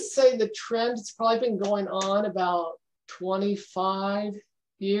want to say the trend has probably been going on about 25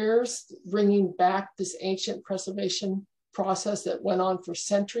 years, bringing back this ancient preservation process that went on for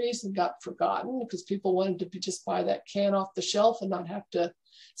centuries and got forgotten because people wanted to just buy that can off the shelf and not have to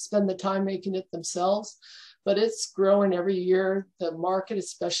spend the time making it themselves. But it's growing every year. The market,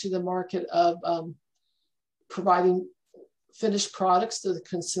 especially the market of providing finished products to the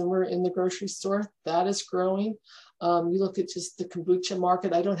consumer in the grocery store, that is growing. You look at just the kombucha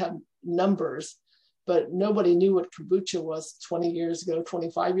market. I don't have numbers, but nobody knew what kombucha was 20 years ago,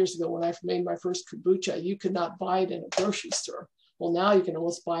 25 years ago. When I made my first kombucha, you could not buy it in a grocery store. Well, now you can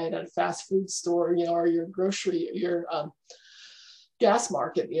almost buy it at a fast food store, or your grocery, your gas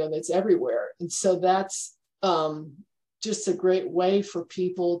market, that's everywhere. And so that's just a great way for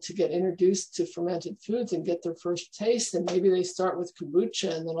people to get introduced to fermented foods and get their first taste. And maybe they start with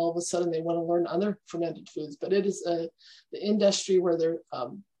kombucha and then all of a sudden they want to learn other fermented foods. But it is the industry where they're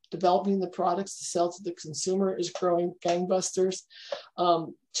developing the products to sell to the consumer is growing gangbusters.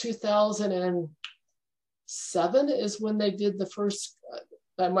 2007 is when they did the first,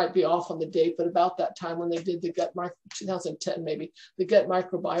 I might be off on the date, but about that time when they did the 2010 maybe, the gut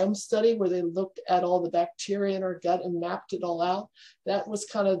microbiome study where they looked at all the bacteria in our gut and mapped it all out. That was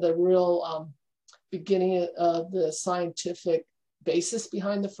kind of the real beginning of the scientific basis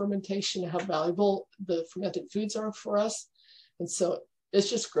behind the fermentation and how valuable the fermented foods are for us. And so it's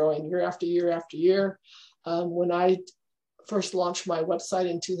just growing year after year after year. When I first launched my website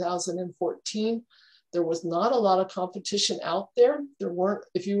in 2014, there was not a lot of competition out there. There weren't,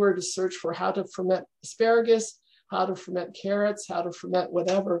 if you were to search for how to ferment asparagus, how to ferment carrots, how to ferment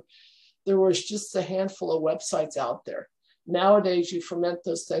whatever, there was just a handful of websites out there. Nowadays, you ferment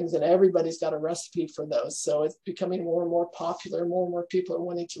those things and everybody's got a recipe for those. So it's becoming more and more popular. More and more people are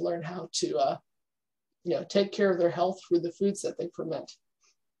wanting to learn how to take care of their health through the foods that they ferment.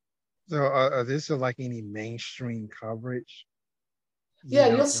 So, this is like any mainstream coverage, you Yeah,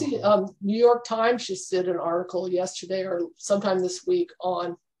 know? you'll see. New York Times just did an article yesterday or sometime this week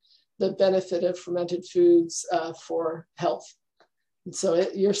on the benefit of fermented foods for health. And so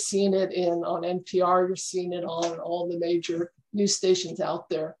you're seeing it on NPR, you're seeing it on all the major news stations out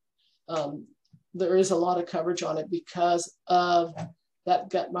there. There is a lot of coverage on it because of that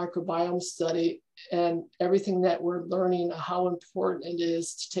gut microbiome study and everything that we're learning, how important it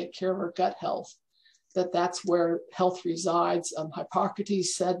is to take care of our gut health, that's where health resides.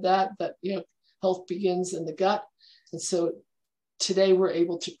 Hippocrates said that health begins in the gut. And so today we're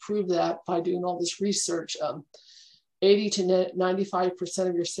able to prove that by doing all this research. 80 to 95%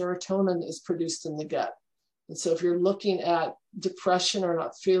 of your serotonin is produced in the gut. And so if you're looking at depression or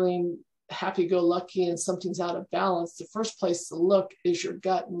not feeling happy-go-lucky and something's out of balance, the first place to look is your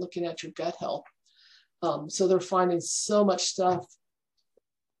gut and looking at your gut health. So they're finding so much stuff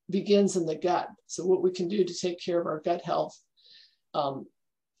begins in the gut. So what we can do to take care of our gut health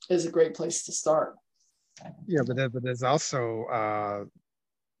is a great place to start. Yeah, but there's also,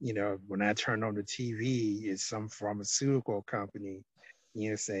 when I turn on the TV, it's some pharmaceutical company,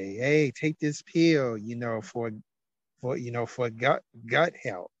 say, hey, take this pill, for gut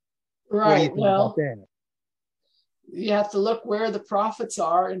health. Right. What do you think about that? You have to look where the profits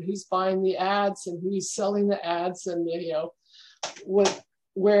are and who's buying the ads and who's selling the ads and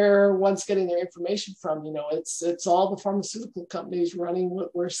where one's getting their information from. It's all the pharmaceutical companies running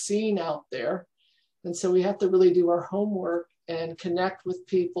what we're seeing out there. And so we have to really do our homework and connect with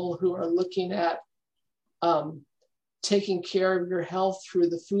people who are looking at taking care of your health through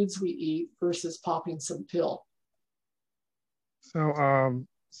the foods we eat versus popping some pill. So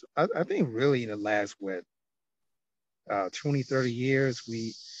I think really in the last 20, 30 years,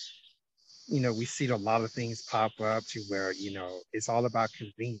 we see a lot of things pop up to where, it's all about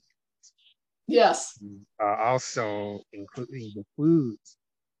convenience. Yes. Also including the foods,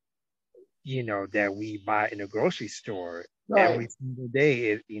 that we buy in the grocery store. Right. Every single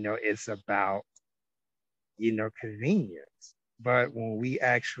day, it's about, convenience. But when we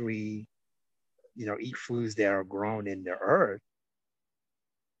actually, eat foods that are grown in the earth,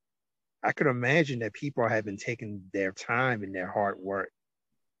 I could imagine that people have been taking their time and their hard work,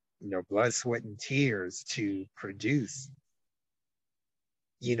 blood, sweat, and tears to produce,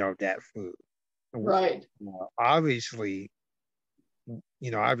 that food. Right. Obviously,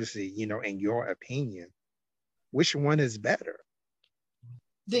 in your opinion, which one is better?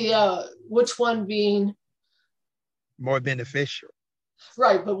 Which one being more beneficial?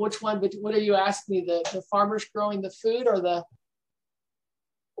 Right, but which one? But what are you asking me? The farmers growing the food or the?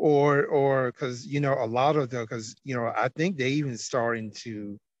 Or because a lot of because I think they even starting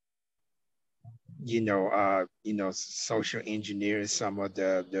to social engineer some of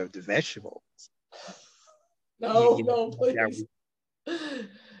the vegetables. No, please.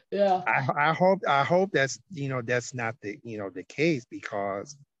 Yeah. I hope that's that's not the case,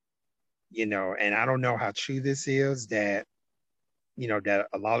 because and I don't know how true this is, that that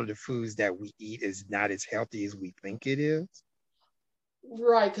a lot of the foods that we eat is not as healthy as we think it is.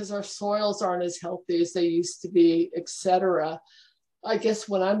 Right, because our soils aren't as healthy as they used to be, etc. I guess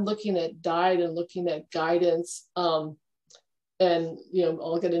when I'm looking at diet and looking at guidance, and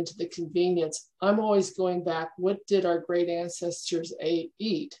I'll get into the convenience, I'm always going back, what did our great ancestors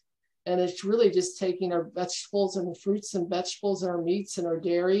eat? And it's really just taking our vegetables and fruits and vegetables and our meats and our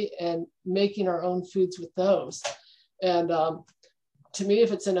dairy and making our own foods with those. And to me,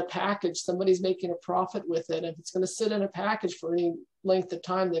 if it's in a package, somebody's making a profit with it. If it's going to sit in a package for any length of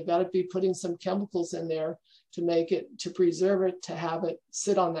time, they've got to be putting some chemicals in there to make it, to preserve it, to have it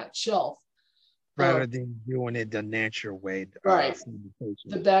sit on that shelf. Rather than doing it the natural way. Right.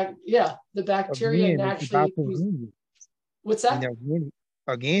 The bacteria again, naturally. What's that?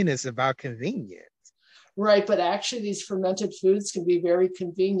 Again, it's about convenience. Right, but actually these fermented foods can be very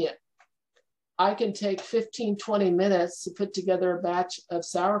convenient. I can take 15, 20 minutes to put together a batch of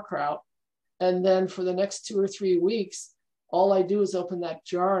sauerkraut. And then for the next 2 or 3 weeks, all I do is open that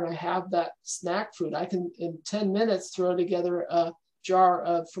jar and I have that snack food. I can, in 10 minutes, throw together a jar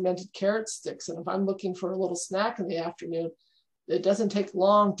of fermented carrot sticks. And if I'm looking for a little snack in the afternoon, it doesn't take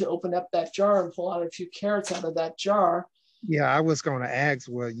long to open up that jar and pull out a few carrots out of that jar. Yeah, I was going to ask,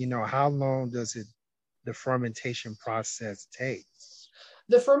 well, how long does the fermentation process take?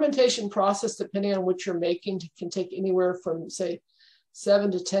 The fermentation process, depending on what you're making, can take anywhere from, say, 7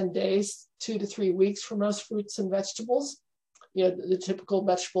 to 10 days, 2 to 3 weeks for most fruits and vegetables. The typical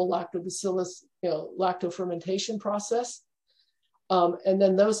vegetable lactobacillus, lactofermentation process. And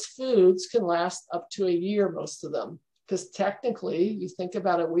then those foods can last up to a year, most of them, because technically, you think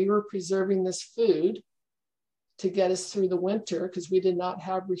about it, we were preserving this food to get us through the winter because we did not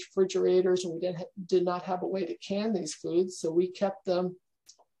have refrigerators and we did not have a way to can these foods. So we kept them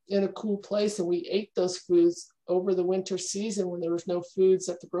in a cool place and we ate those foods over the winter season when there was no foods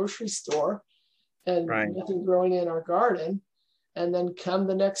at the grocery store and nothing growing in our garden. And then come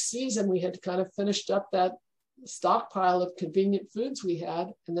the next season, we had kind of finished up that stockpile of convenient foods we had,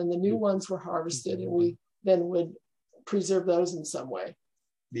 and then the new ones were harvested, and we then would preserve those in some way.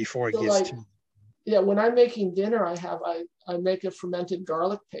 Before it gets too... Yeah, when I'm making dinner, I make a fermented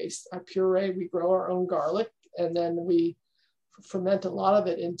garlic paste. I puree, we grow our own garlic, and then we ferment a lot of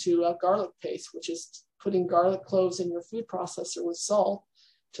it into a garlic paste, which is putting garlic cloves in your food processor with salt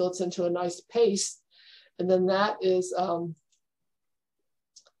till it's into a nice paste. And then that is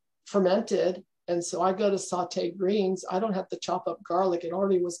fermented. And so I go to saute greens. I don't have to chop up garlic. It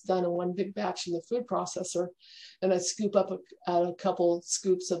already was done in one big batch in the food processor. And I scoop up a couple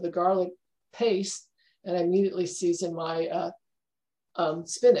scoops of the garlic paste and I immediately season my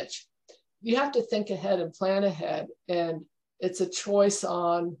spinach. You have to think ahead and plan ahead. And it's a choice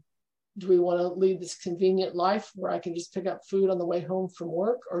on, do we want to lead this convenient life where I can just pick up food on the way home from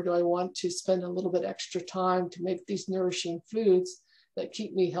work? Or do I want to spend a little bit extra time to make these nourishing foods that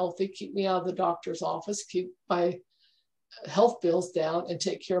keep me healthy, keep me out of the doctor's office, keep my health bills down, and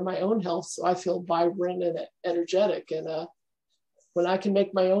take care of my own health so I feel vibrant and energetic. And when I can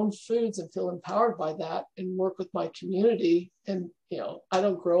make my own foods and feel empowered by that and work with my community, and I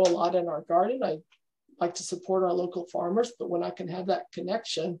don't grow a lot in our garden. I like to support our local farmers, but when I can have that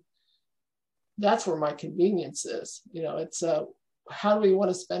connection, that's where my convenience is. It's how do we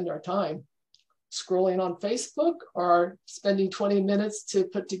want to spend our time? Scrolling on Facebook or spending 20 minutes to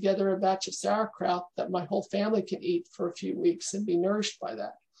put together a batch of sauerkraut that my whole family can eat for a few weeks and be nourished by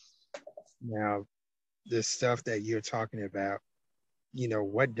that. Now, the stuff that you're talking about,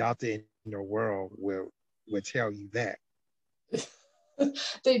 what doctor in the world will tell you that?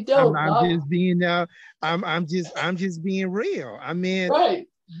 They don't. I'm just being real. I mean, right.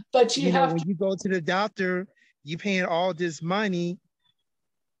 But when you go to the doctor, you paying all this money,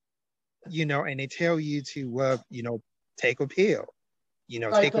 and they tell you to, take a pill,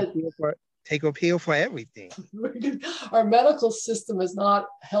 take a pill for everything. Our medical system is not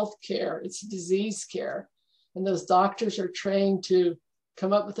health care, it's disease care. And those doctors are trained to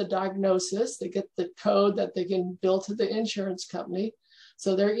come up with a diagnosis. They get the code that they can bill to the insurance company.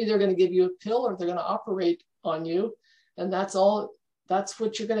 So they're either going to give you a pill or they're going to operate on you. And that's what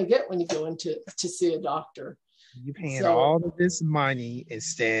you're going to get when you go to see a doctor. You're paying all of this money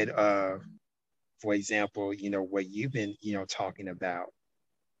instead of, for example, what you've been, talking about.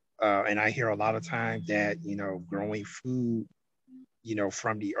 And I hear a lot of times that, growing food,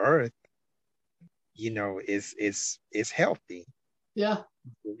 from the earth, is healthy. Yeah.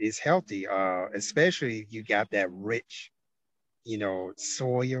 It's healthy, especially if you got that rich,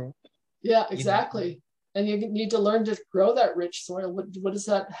 soil. Yeah, exactly. And you need to learn to grow that rich soil. What is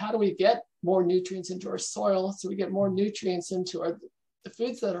that? How do we get more nutrients into our soil so we get more nutrients into the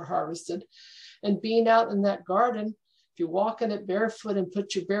foods that are harvested? And being out in that garden, if you walk in it barefoot and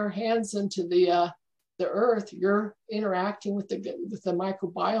put your bare hands into the earth, you're interacting with the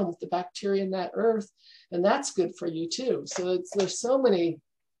microbiome, with the bacteria in that earth, and that's good for you too. So there's so many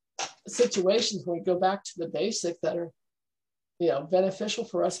situations when we go back to the basic that are beneficial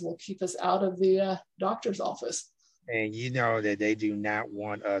for us and will keep us out of the doctor's office. And that they do not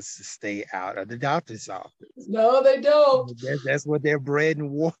want us to stay out of the doctor's office. No, they don't. That's what their bread and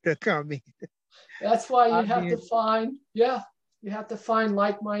water come in. That's why you have to find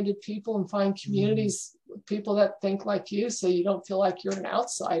like-minded people and find communities, people that think like you, so you don't feel like you're an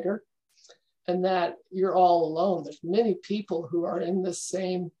outsider and that you're all alone. There's many people who are in the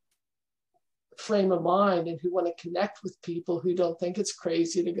same frame of mind and who want to connect with people who don't think it's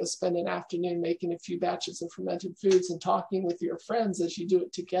crazy to go spend an afternoon making a few batches of fermented foods and talking with your friends as you do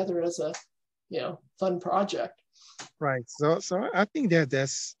it together as a fun project. Right. So I think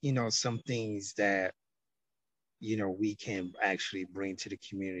that's some things that we can actually bring to the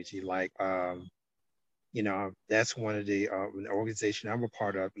community, like that's one of the an organization I'm a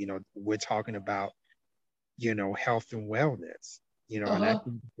part of. We're talking about health and wellness. And I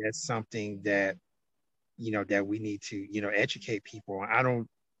think that's something that, that we need to, educate people on.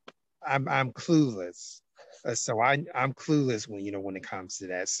 I'm clueless. So I'm clueless when it comes to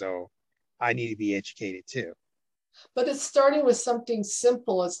that. So I need to be educated too. But it's starting with something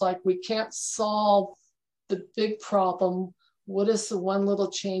simple. It's like, we can't solve the big problem. What is the one little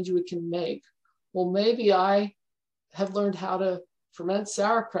change we can make? Well, maybe I have learned how to ferment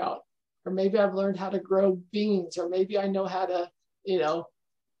sauerkraut. or maybe I've learned how to grow beans, or maybe I know how to,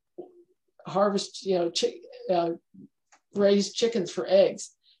 harvest, raise chickens for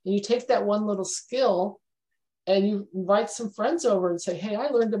eggs. And you take that one little skill and you invite some friends over and say, hey, I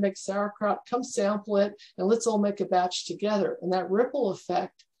learned to make sauerkraut, come sample it, and let's all make a batch together. And that ripple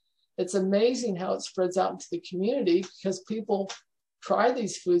effect, it's amazing how it spreads out into the community, because people try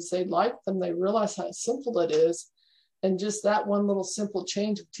these foods, they like them, they realize how simple it is. And just that one little simple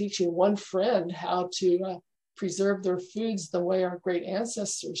change of teaching one friend how to preserve their foods the way our great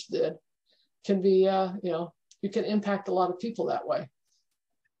ancestors did can be, you can impact a lot of people that way.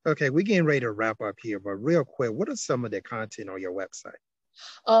 Okay, we're getting ready to wrap up here, but real quick, what are some of the content on your website?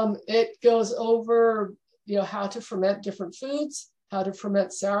 It goes over, how to ferment different foods, how to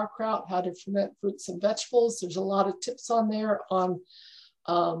ferment sauerkraut, how to ferment fruits and vegetables. There's a lot of tips on there on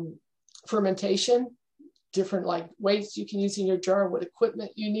fermentation, different like weights you can use in your jar, what equipment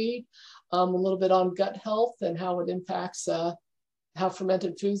you need, a little bit on gut health and how it impacts how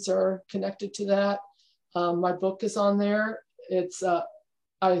fermented foods are connected to that. My book is on there. It's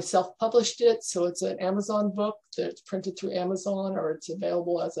I self-published it, so it's an Amazon book that's printed through Amazon, or it's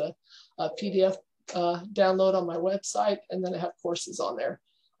available as a PDF download on my website. And then I have courses on there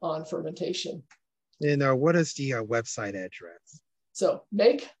on fermentation. And what is the website address? So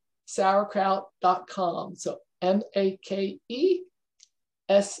makesauerkraut.com. So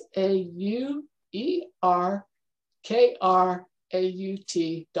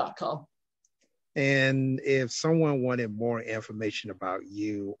MakeSauerkraut.com. And if someone wanted more information about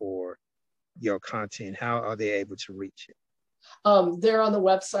you or your content, how are they able to reach you? There on the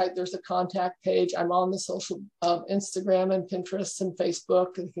website, there's a contact page. I'm on the social Instagram and Pinterest and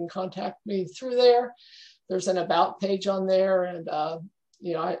Facebook, and you can contact me through there. There's an about page on there, and I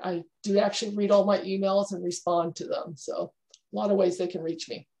do actually read all my emails and respond to them. So a lot of ways they can reach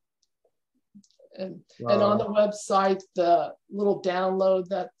me. And on the website, the little download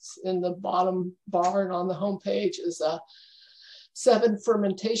that's in the bottom bar and on the homepage is 7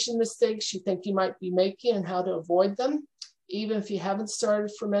 fermentation mistakes you think you might be making and how to avoid them. Even if you haven't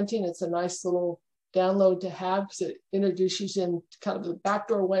started fermenting, it's a nice little download to have, because it introduces you in kind of the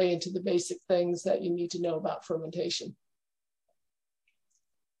backdoor way into the basic things that you need to know about fermentation.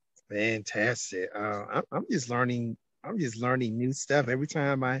 Fantastic. I'm just learning new stuff every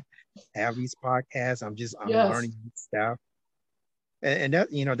time I have these podcasts. I'm learning new stuff, and that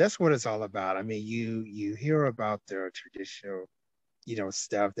that's what it's all about. I mean, you hear about the traditional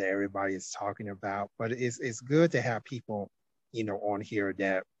stuff that everybody is talking about, but it's good to have people on here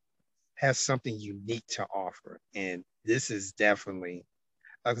that has something unique to offer. And this is definitely,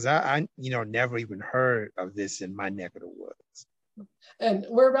 because I never even heard of this in my neck of the woods. And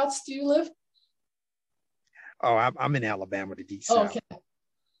whereabouts do you live? Oh, I'm in Alabama, the deep south. Okay.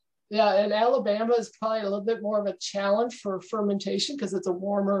 Yeah, and Alabama is probably a little bit more of a challenge for fermentation because it's a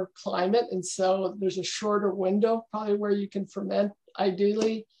warmer climate. And so there's a shorter window probably where you can ferment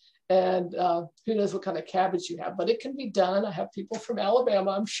ideally. And who knows what kind of cabbage you have, but it can be done. I have people from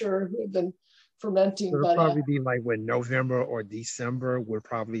Alabama, I'm sure, who have been fermenting. It'll probably be like when November or December would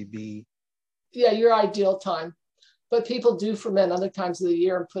probably be. Yeah, your ideal time. But people do ferment other times of the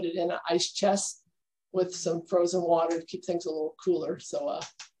year and put it in an ice chest with some frozen water to keep things a little cooler. So,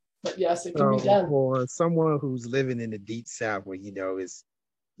 but yes, it can be done. For someone who's living in the deep south where, it's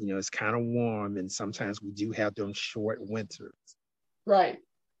kind of warm, and sometimes we do have them short winters. Right.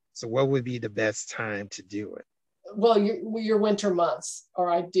 So what would be the best time to do it? Well, your winter months are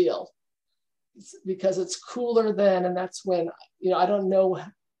ideal because it's cooler then. And that's when, I don't know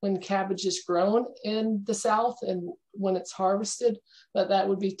when cabbage is grown in the South and when it's harvested, but that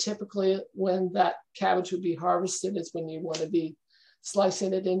would be typically when that cabbage would be harvested, is when you want to be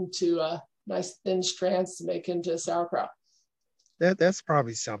slicing it into nice thin strands to make into sauerkraut. That's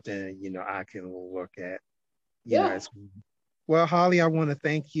probably something, I can look at. Yeah. Well, Holly, I want to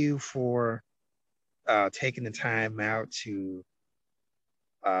thank you for taking the time out to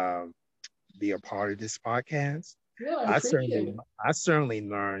be a part of this podcast. Yeah, I appreciate it. I certainly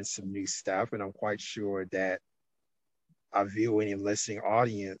learned some new stuff, and I'm quite sure that our viewing and listening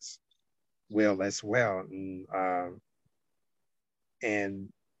audience will as well. And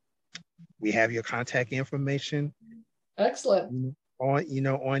we have your contact information. Excellent.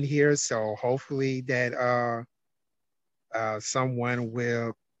 On here, so hopefully that someone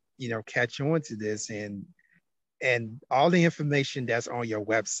will catch on to this, and all the information that's on your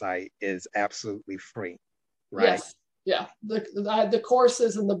website is absolutely free, right? Yes. Yeah, the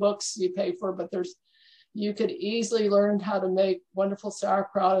courses and the books you pay for, but you could easily learn how to make wonderful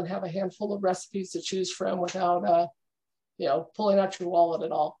sauerkraut and have a handful of recipes to choose from without pulling out your wallet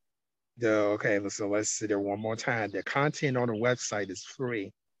at all. So let's sit there one more time. The content on the website is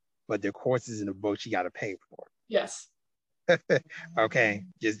free, but the courses in the books you got to pay for. Yes. Okay,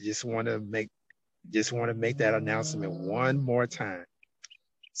 just want to make that announcement one more time.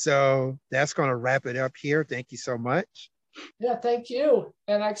 So that's going to wrap it up here. Thank you so much. Yeah, thank you.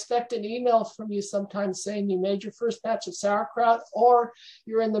 And I expect an email from you sometime saying you made your first batch of sauerkraut, or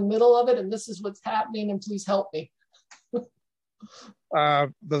you're in the middle of it and this is what's happening and please help me.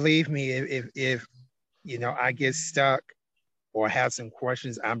 Believe me, if I get stuck or have some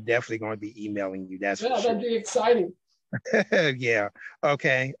questions, I'm definitely going to be emailing you. That's for sure. That'd be exciting. Yeah.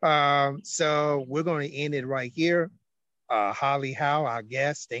 Okay. So we're going to end it right here. Holly Howe, our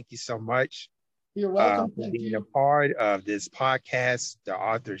guest, thank you so much. You're welcome. For being a part of this podcast, the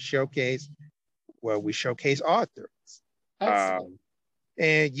Author Showcase, where we showcase authors. And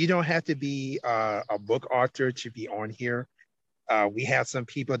you don't have to be a book author to be on here. We have some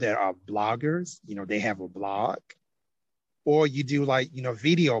people that are bloggers, they have a blog, or you do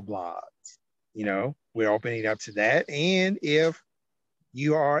video blogs, we're opening up to that. And if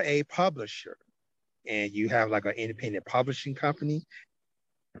you are a publisher and you have an independent publishing company,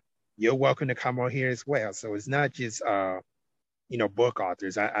 you're welcome to come on here as well. So it's not just, book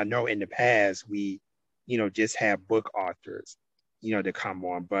authors. I know in the past we, just have book authors, to come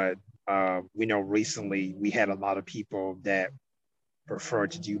on, but we know recently we had a lot of people that prefer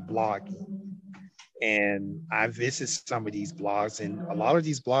to do blogging. And I visit some of these blogs, and a lot of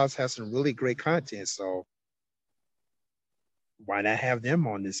these blogs have some really great content. So why not have them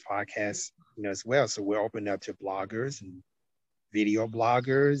on this podcast, as well? So we're open up to bloggers and video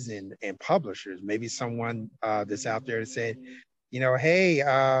bloggers and publishers. Maybe someone that's out there said, hey,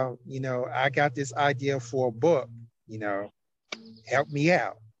 I got this idea for a book, help me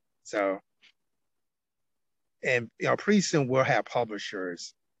out. So, and pretty soon we'll have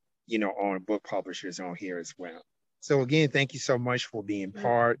publishers, on book publishers on here as well. So again, thank you so much for being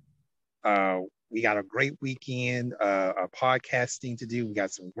part. We got a great weekend of podcasting to do. We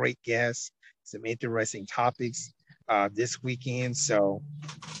got some great guests, some interesting topics this weekend. So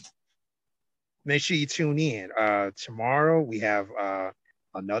make sure you tune in. Tomorrow we have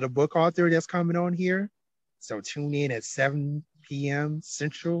another book author that's coming on here. So tune in at 7 p.m.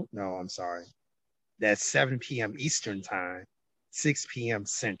 Central. No, I'm sorry. That's 7 p.m. Eastern time, 6 p.m.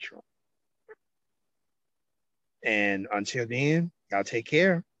 Central. And until then, y'all take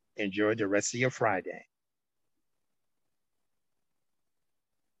care. Enjoy the rest of your Friday.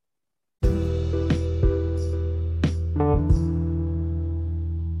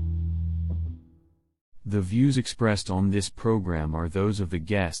 The views expressed on this program are those of the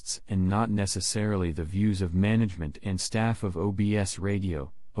guests and not necessarily the views of management and staff of OBS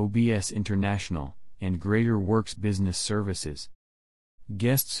Radio, OBS International, and Greater Works Business Services.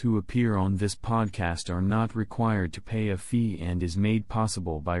 Guests who appear on this podcast are not required to pay a fee and is made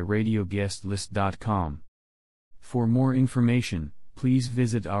possible by radioguestlist.com. For more information, please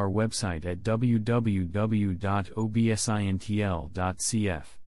visit our website at www.obsintl.cf.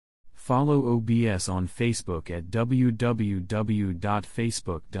 Follow OBS on Facebook at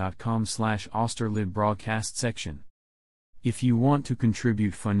www.facebook.com/Austerlid Broadcast section. If you want to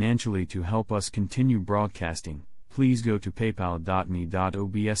contribute financially to help us continue broadcasting, please go to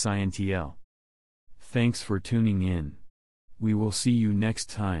paypal.me/obsintl. Thanks for tuning in. We will see you next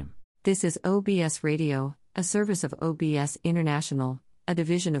time. This is OBS Radio, a service of OBS International, a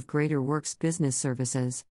division of Greater Works Business Services.